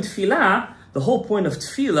too in tefillah, the whole point of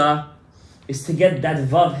tefillah is to get that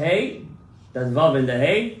vav hey, that vav and the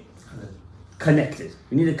hey, connected.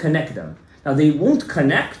 You need to connect them. Now they won't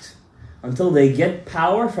connect until they get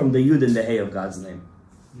power from the Yud and the Hey of God's name.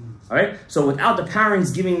 Alright? So without the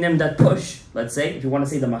parents giving them that push, let's say, if you want to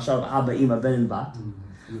say the mashal of Abba, Ima, Ben, and Ba,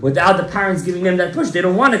 without the parents giving them that push, they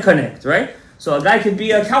don't want to connect, right? So a guy could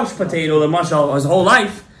be a couch potato, the mashal, his whole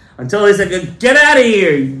life, until they say, get out of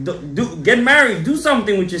here, get married, do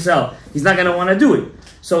something with yourself. He's not going to want to do it.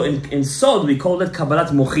 So in Sod, we call it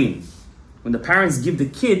Kabbalat Mochin. When the parents give the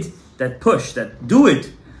kid that push, that do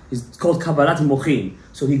it, it's called Kabbalat Mochin.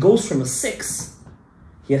 So he goes from a 6,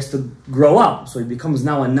 he has to grow up, so he becomes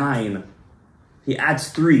now a 9. He adds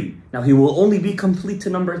 3. Now he will only be complete to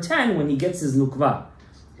number 10 when he gets his Nukva,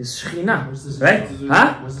 his Shekhinah, right?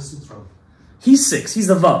 Huh? Where's the 6 from? He's 6, he's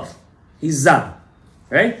a Vav, he's Zav,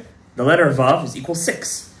 right? The letter Vav is equal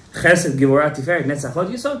 6. Chesed, Givorat, Tiferet, Netzachot,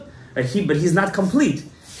 Yisod. But he's not complete.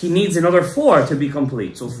 He needs another 4 to be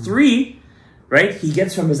complete. So 3, right? He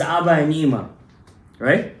gets from his Abba and Ima,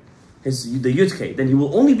 right? The Yudke. Then he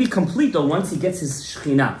will only be complete though once he gets his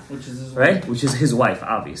Shekhinah, Which is his right? wife. Which is his wife,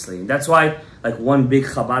 obviously. And that's why, like one big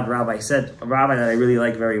Chabad rabbi said, a rabbi that I really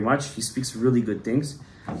like very much, he speaks really good things.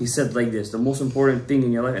 He said like this: the most important thing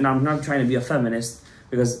in your life, and I'm not trying to be a feminist,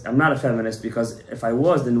 because I'm not a feminist, because if I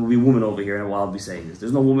was, then there would be women over here, and while I'll be saying this.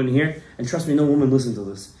 There's no woman here, and trust me, no woman listen to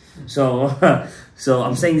this. So, so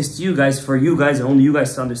I'm saying this to you guys, for you guys, and only you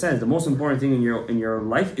guys to understand. The most important thing in your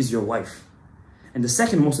life is your wife, and the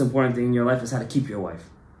second most important thing in your life is how to keep your wife,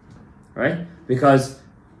 right? Because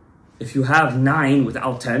if you have 9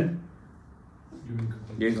 without 10,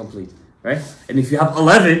 you're incomplete, right? And if you have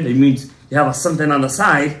 11, it means you have something on the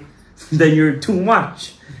side, then you're too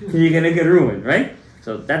much. You're gonna get ruined, right?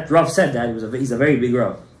 So that Rav said that he's a very big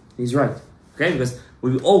Rav. He's right, okay? Because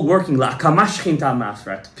we're all working to pick up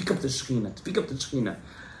the Shekhinah, to pick up the Shekhinah.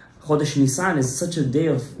 Chodesh Nissan is such a day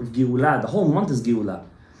of Geulah. The whole month is Geulah.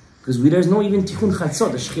 Because there's no even Tikkun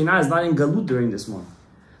Chatzot. The Shekhinah is not in Galut during this month.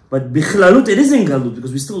 But Bichlalut, it is in Galut,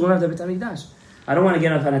 because we still don't have the Beit HaMikdash. I don't want to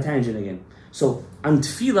get off on a tangent again. So, on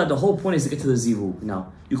Tefillah, the whole point is to get to the Zivug.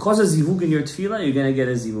 Now, you cause a Zivug in your Tefillah, you're going to get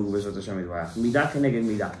a Zivug. Midah keneged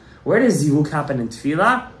midah. Where does Zivug happen in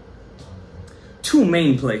Tefillah? 2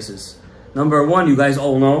 main places. Number 1, you guys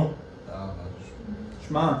all know.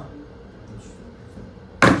 Shema.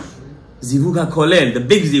 Zivug HaKolel, the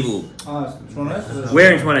big Zivug. Shmona.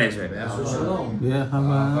 Where in Shmona Esrei? Shalom. Yeah,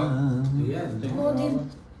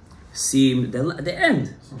 See, the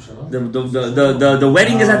end. The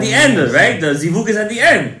wedding is at the end, right? The Zivug is at the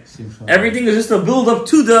end. Everything is just a build up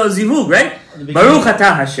to the Zivug, right? Baruch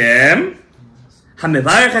atah Hashem,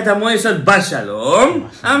 hamevarech et amo Yisod b'shalom.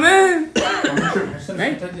 Amen.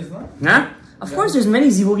 Right? Huh? Of course, there's many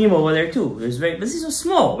Zivugim over there too. But these are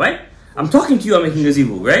small, right? I'm talking to you, I'm making a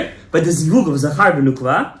Zivug, right? But the Zivug of Zachar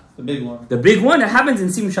b'Nukva, the big one that happens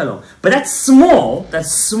in Sim Shalom. But that's small,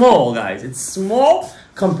 guys. It's small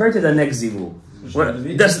compared to the next Zivug.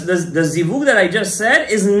 The Zivug that I just said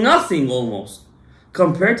is nothing almost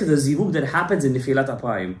compared to the Zivug that happens in Nefilat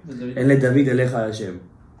Apayim. And let David Elecha Hashem.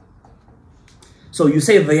 So you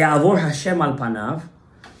say Vayavor Hashem al Panav,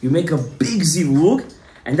 you make a big Zivug,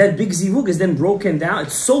 and that big Zivug is then broken down.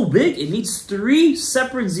 It's so big, it needs 3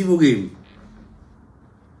 separate Zivugim.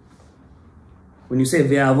 When you say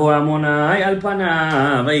Vayavor Amonai al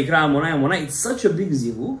Panav, Vayikra Amonai Amonai, it's such a big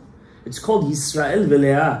Zivug. It's called Yisrael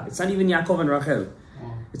V'Leah. It's not even Yaakov and Rachel.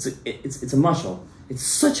 It's a mashal. It's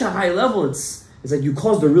such a high level. It's like you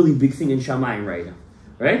caused a really big thing in Shamayim right now,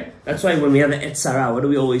 right? That's why when we have the Etzara, what do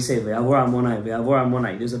we always say? Ve'avor Amonai, Ve'avor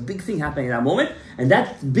Amonai. There's a big thing happening in that moment, and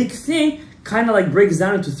that big thing kind of like breaks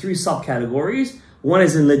down into 3 subcategories. One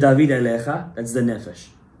is in LeDavid Elecha, that's the Nefesh.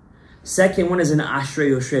 Second one is in Ashrei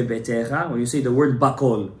Yoshei Betecha, when you say the word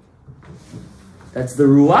Bakol. That's the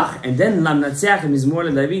Ruach, and then Lam Natziach Mizmor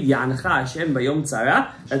LeDavid Ya'ancha Hashem Bayom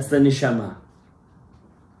Tzara. That's the Neshama.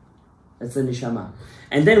 That's the Neshama.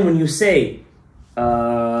 And then when you say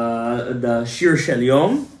the Shir Shel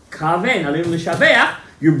Yom Kaven Alim L'Shabeach,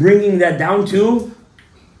 you're bringing that down to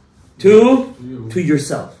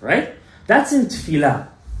yourself, right? That's in Tefillah,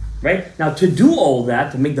 right? Now to do all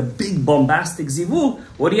that, to make the big bombastic Zivug,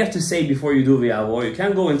 what do you have to say before you do V'yavor? You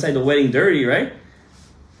can't go inside the wedding dirty, right?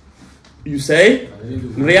 You say,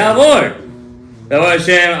 V'yavor.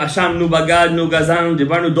 Hashem, Ashamnu, Bagadnu, Gazanu,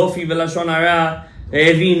 Dibarnu, Dofi, Velashon Hara,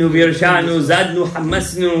 Evinu, Virshanu, Zadnu,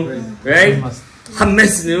 Hamasnu, right?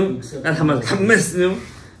 Hamasnu, not Hamas, Hamasnu,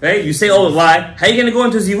 right? You say, oh, why? How are you going to go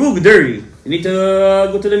into Zivug dirty? You need to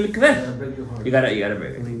go to the mikveh. You gotta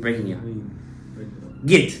break it. Breaking it.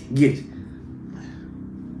 Git.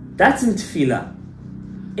 That's in Tefillah.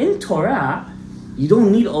 In Torah, you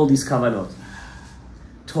don't need all these kavanot.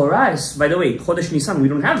 Torah is, by the way, Chodesh Nissan, we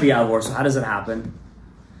don't have the Avor, so how does it happen?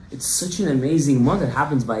 It's such an amazing month, it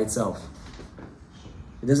happens by itself.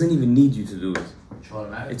 It doesn't even need you to do it.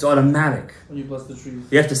 It's automatic. When you bless the trees.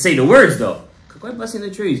 You have to say the words though. Quite blessing the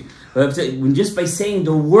trees. But when just by saying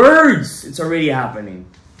the words, it's already happening.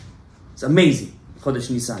 It's amazing. Chodesh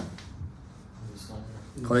Nissan.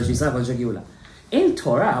 Chodesh Nissan, Chodesh Geula. In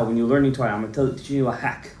Torah, when you're learning Torah, I'm going to teach you a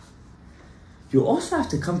hack. You also have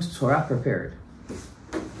to come to Torah prepared.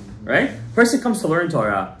 Right? Person comes to learn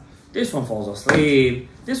Torah. This one falls asleep.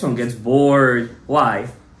 This one gets bored. Why?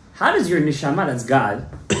 How does your neshama, that's God,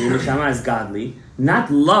 your neshama is godly,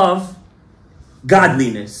 not love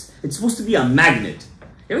godliness? It's supposed to be a magnet.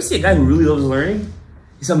 You ever see a guy who really loves learning?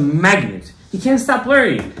 He's a magnet. He can't stop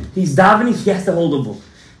learning. He's davening, he has to hold a book.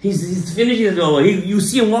 He's finishing the door. You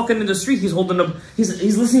see him walking in the street, he's holding up,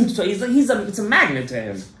 he's listening to, it's a magnet to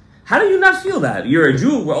him. How do you not feel that? You're a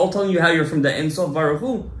Jew, we're all telling you how you're from the Ein Sof Baruch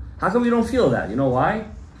Hu. How come you don't feel that? You know why?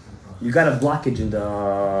 You got a blockage in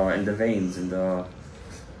the veins, in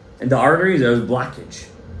the arteries, there's blockage.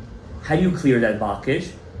 How do you clear that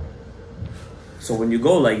blockage? So when you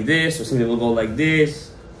go like this, or some people go like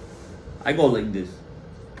this, I go like this.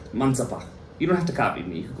 Mansapach. You don't have to copy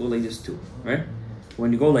me. You can go like this too, right?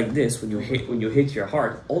 When you go like this, when you hit your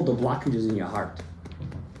heart, all the blockages in your heart.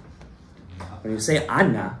 When you say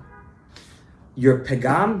Anna, your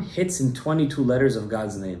pegam hits in 22 letters of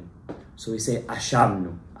God's name. So we say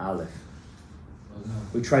Ashamnu, Aleph.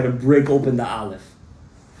 We try to break open the Aleph.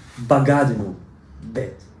 Bagadnu,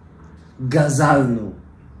 Bet. Gazalnu,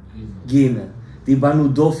 Gimel.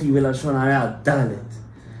 Dibanu Dofi Velashon Hara, Dalet.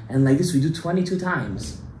 And like this we do 22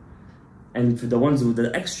 times. And for the ones with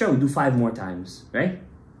the extra, we do 5 more times, right?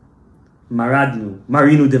 Maradnu,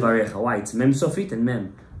 Marinu Devarecha. Why? It's Mem Sofit and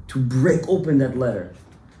Mem. To break open that letter.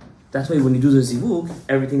 That's why when you do the Zivug,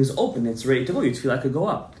 everything is open, it's ready to go. You feel like it go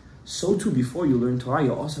up. So too, before you learn Torah,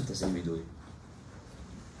 you also have to say Vidui.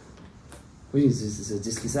 What is this? Is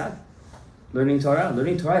this Diskisad? Learning Torah?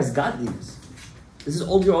 Learning Torah is godliness. This is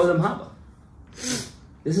all your Olam Haba.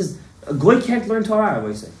 This is, a Goy can't learn Torah, I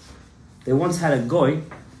always say. They once had a Goy,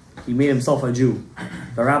 he made himself a Jew.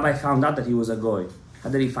 The rabbi found out that he was a Goy. How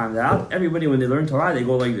did he find that out? Everybody, when they learn Torah, they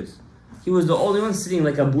go like this. He was the only one sitting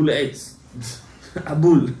like a bull eitz. A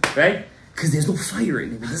bull, right? Because there's no fire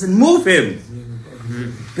in him. It doesn't move him.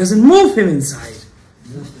 It doesn't move him inside.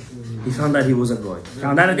 He found out he was a Goy.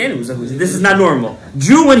 Found out at the end he was a Goy. This is not normal.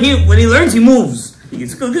 Jew, when he learns, he moves.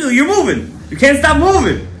 You're moving. You can't stop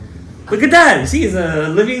moving. Look at that. See, he's a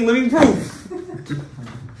living proof.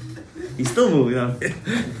 He's still moving on.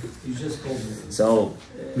 You just called me. So,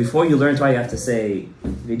 before you learn Torah, you have to say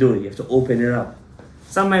Vidui. You have to open it up.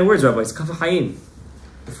 It's not my words, Rabbi. It's Kaf HaChaim.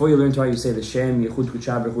 Before you learn Torah, you say the Shem Yechud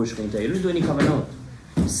Kuchah B'Chu Shechinta. You don't do any kavanot.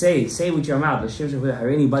 Say with your mouth. The Shem Shechinta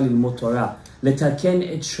Hareini Bali L'Mod Torah. Letaken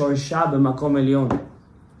Et Shorsha B'Makom Elyon.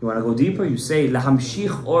 You want to go deeper? You say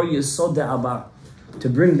Lahamshich Or Yesod De'Abar. To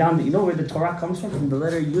bring down, you know where the Torah comes from? From the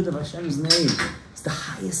letter Yud of Hashem's name. It's the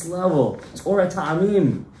highest level. It's Or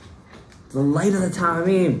HaTa'amim. The light of the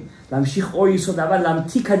Ta'amim. Lahamshich Or Yesod De'Abar.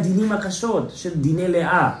 Lamtik HaDinim HaKashot. Shel Dinei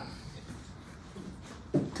Le'ah.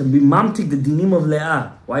 To be mamtik the dinim of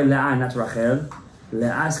Leah. Why Leah, not Rachel?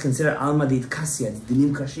 Leah is considered Alma Deit Kasya. It's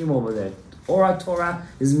dinim kashim over there. Torah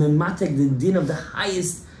is mematek the din of the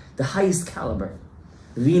highest caliber.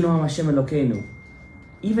 V'ino Hashem Elokeinu.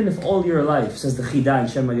 Even if all your life, says the Chida in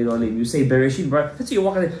Shem Magid Olim, you say Bereshit Bar. Let's say you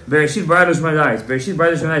walk in Bereshit Bar Shmadayis. Bereshit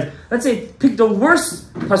Bar Shmadayis. Let's say pick the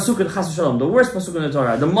worst pasuk in Chas Shalom, the worst pasuk in the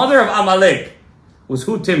Torah. The mother of Amalek was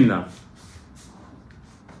who? Timnah.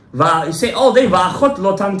 You say all day, Va'achot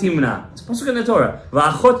lotan timna. It's a pasuk in the Torah.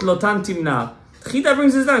 Va'achot lotan timna. Chida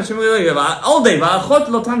brings this down. All day, Va'achot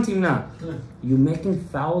lotan timna. You're making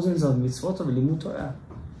thousands of mitzvot of limud Torah.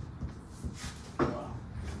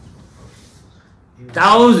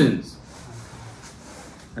 Thousands.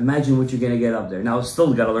 Imagine what you're going to get up there. Now, still,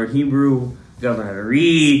 you got to learn Hebrew. You got to learn how to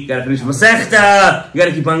read. You got to finish Masechta. You got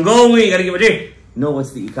to keep on going. You got to keep on doing. No,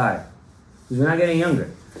 what's the Ikar? Because we're not getting younger.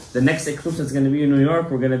 The next eclipse that's going to be in New York,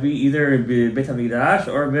 we're going to be either Beit HaMikdash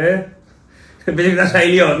or Beit HaMikdash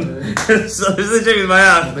HaElyon. So this is Hashem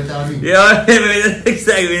Yisbarach. Yeah,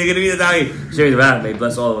 exactly. We're going to be the Ta'amim. Hashem Yisbarach. May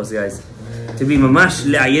bless all of us, guys. To be mamash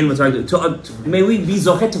le'ayin v'torah. May we be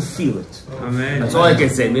zochet to feel it. Amen. That's all I can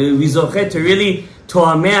say. May we be zochet to really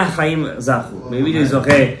to'amei ha'chaim zachu. May we be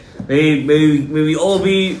zochet. May we all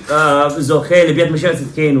be זוכה לביאת משיח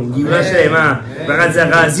צדקנו, גאולה שלמה, בראת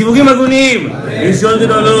זכה, זיווגים הגונים, ישועות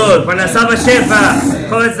גדולות, פרנסה בשפע,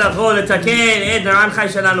 כל הצלחו לתקן את נרן חי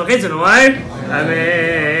שלנו, חצי נורא, אמן,